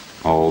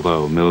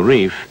 although Mill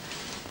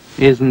Reef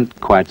isn't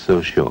quite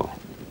so sure.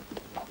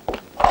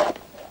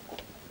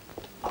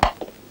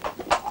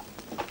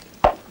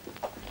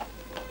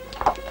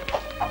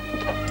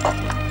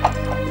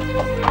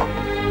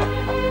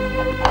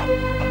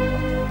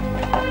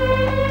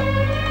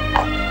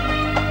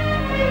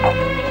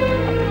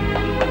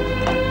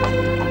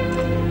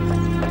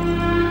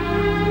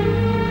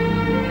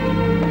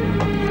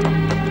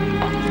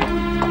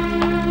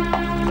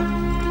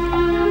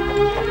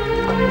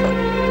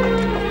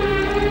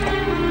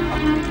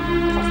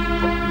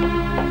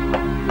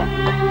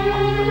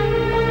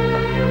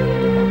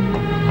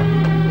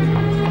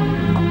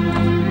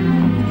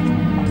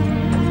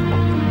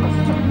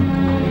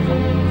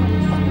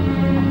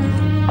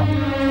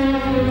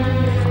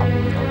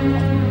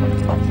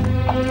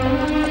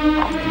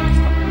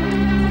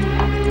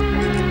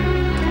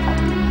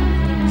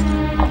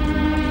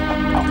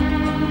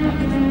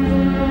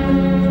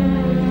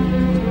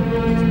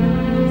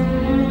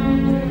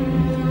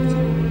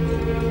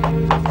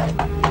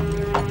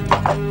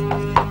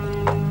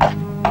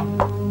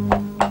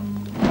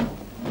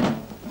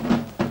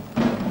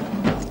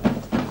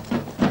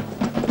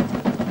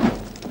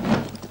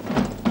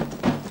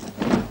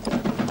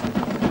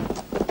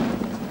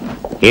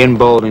 Ian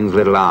Balding's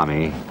little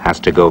army has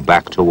to go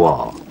back to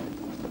war.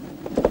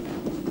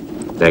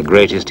 Their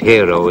greatest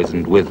hero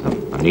isn't with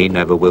them, and he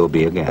never will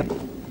be again.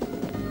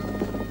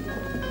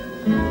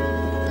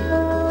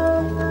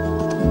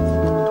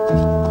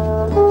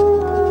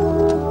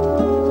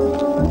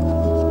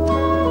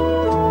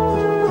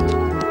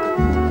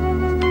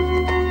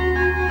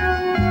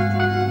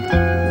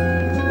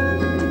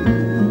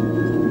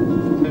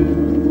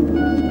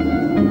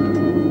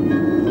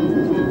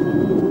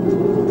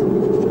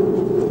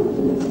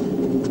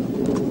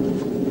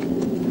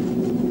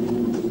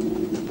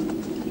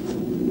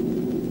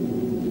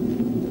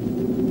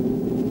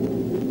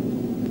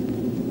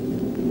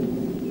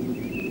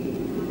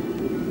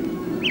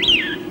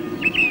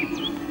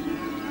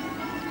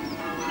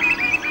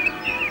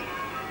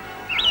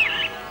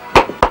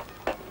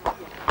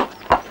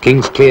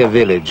 Kingsclear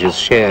village is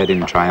shared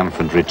in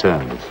triumphant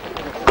returns.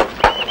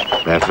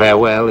 Their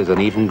farewell is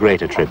an even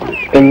greater tribute.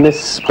 In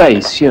this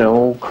space, you know,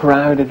 all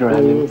crowded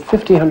around him,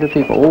 50, 100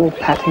 people, all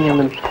patting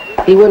him and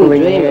he wouldn't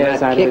pulling dream hairs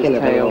about out of his kicking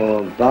at them tail.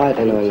 or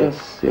biting on it.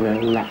 Just, you know,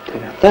 lapped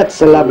it up. That's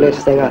the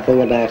loveliest thing I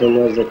think about him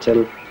was that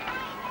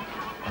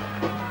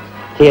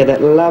he had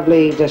that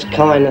lovely just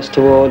kindness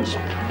towards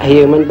a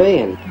human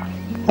being.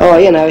 Oh,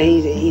 you know,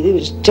 he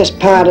was just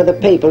part of the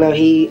people. You know,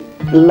 he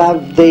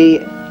loved the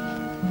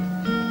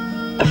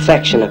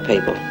affection of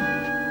people.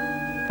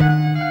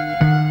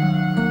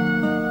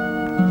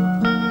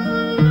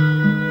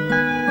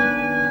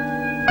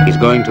 He's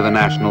going to the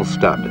National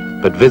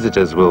Stud, but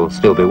visitors will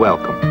still be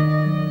welcome.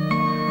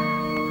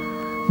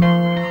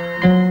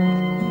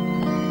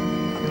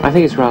 I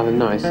think it's rather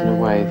nice in a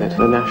way that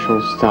the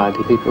National Stud,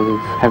 the people who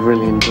have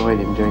really enjoyed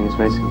him during his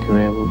racing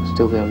career will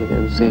still be able to go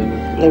and see him.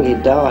 I think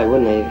he'd die,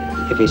 wouldn't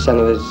he, if his son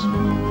was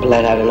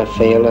let out in a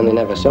field and he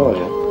never saw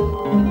him.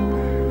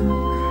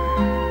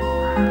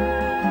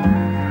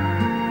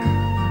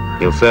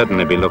 He'll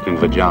certainly be looking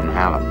for John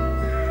Hallam.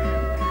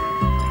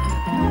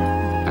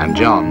 And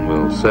John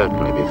will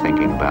certainly be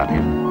thinking about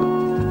him.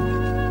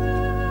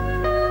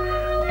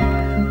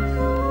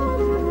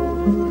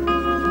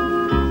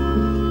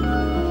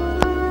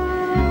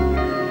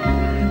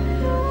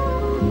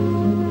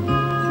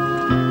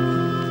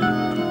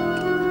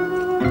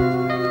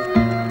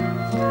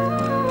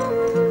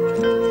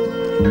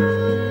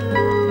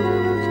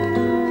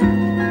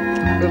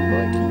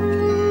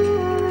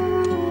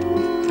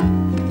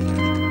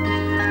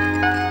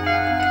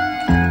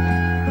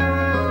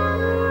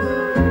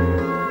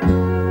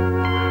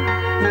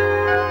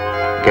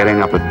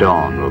 Getting up at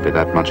dawn will be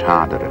that much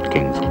harder at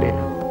Kingsclear.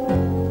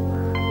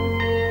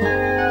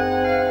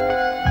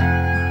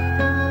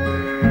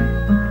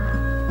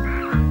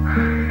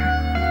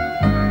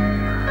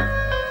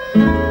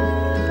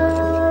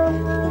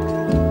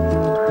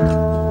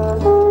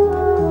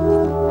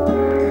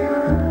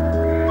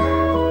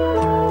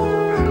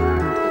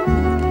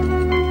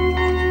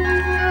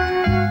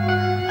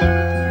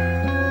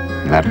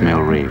 That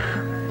Mill Reef,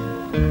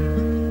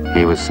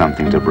 he was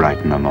something to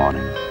brighten the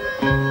morning.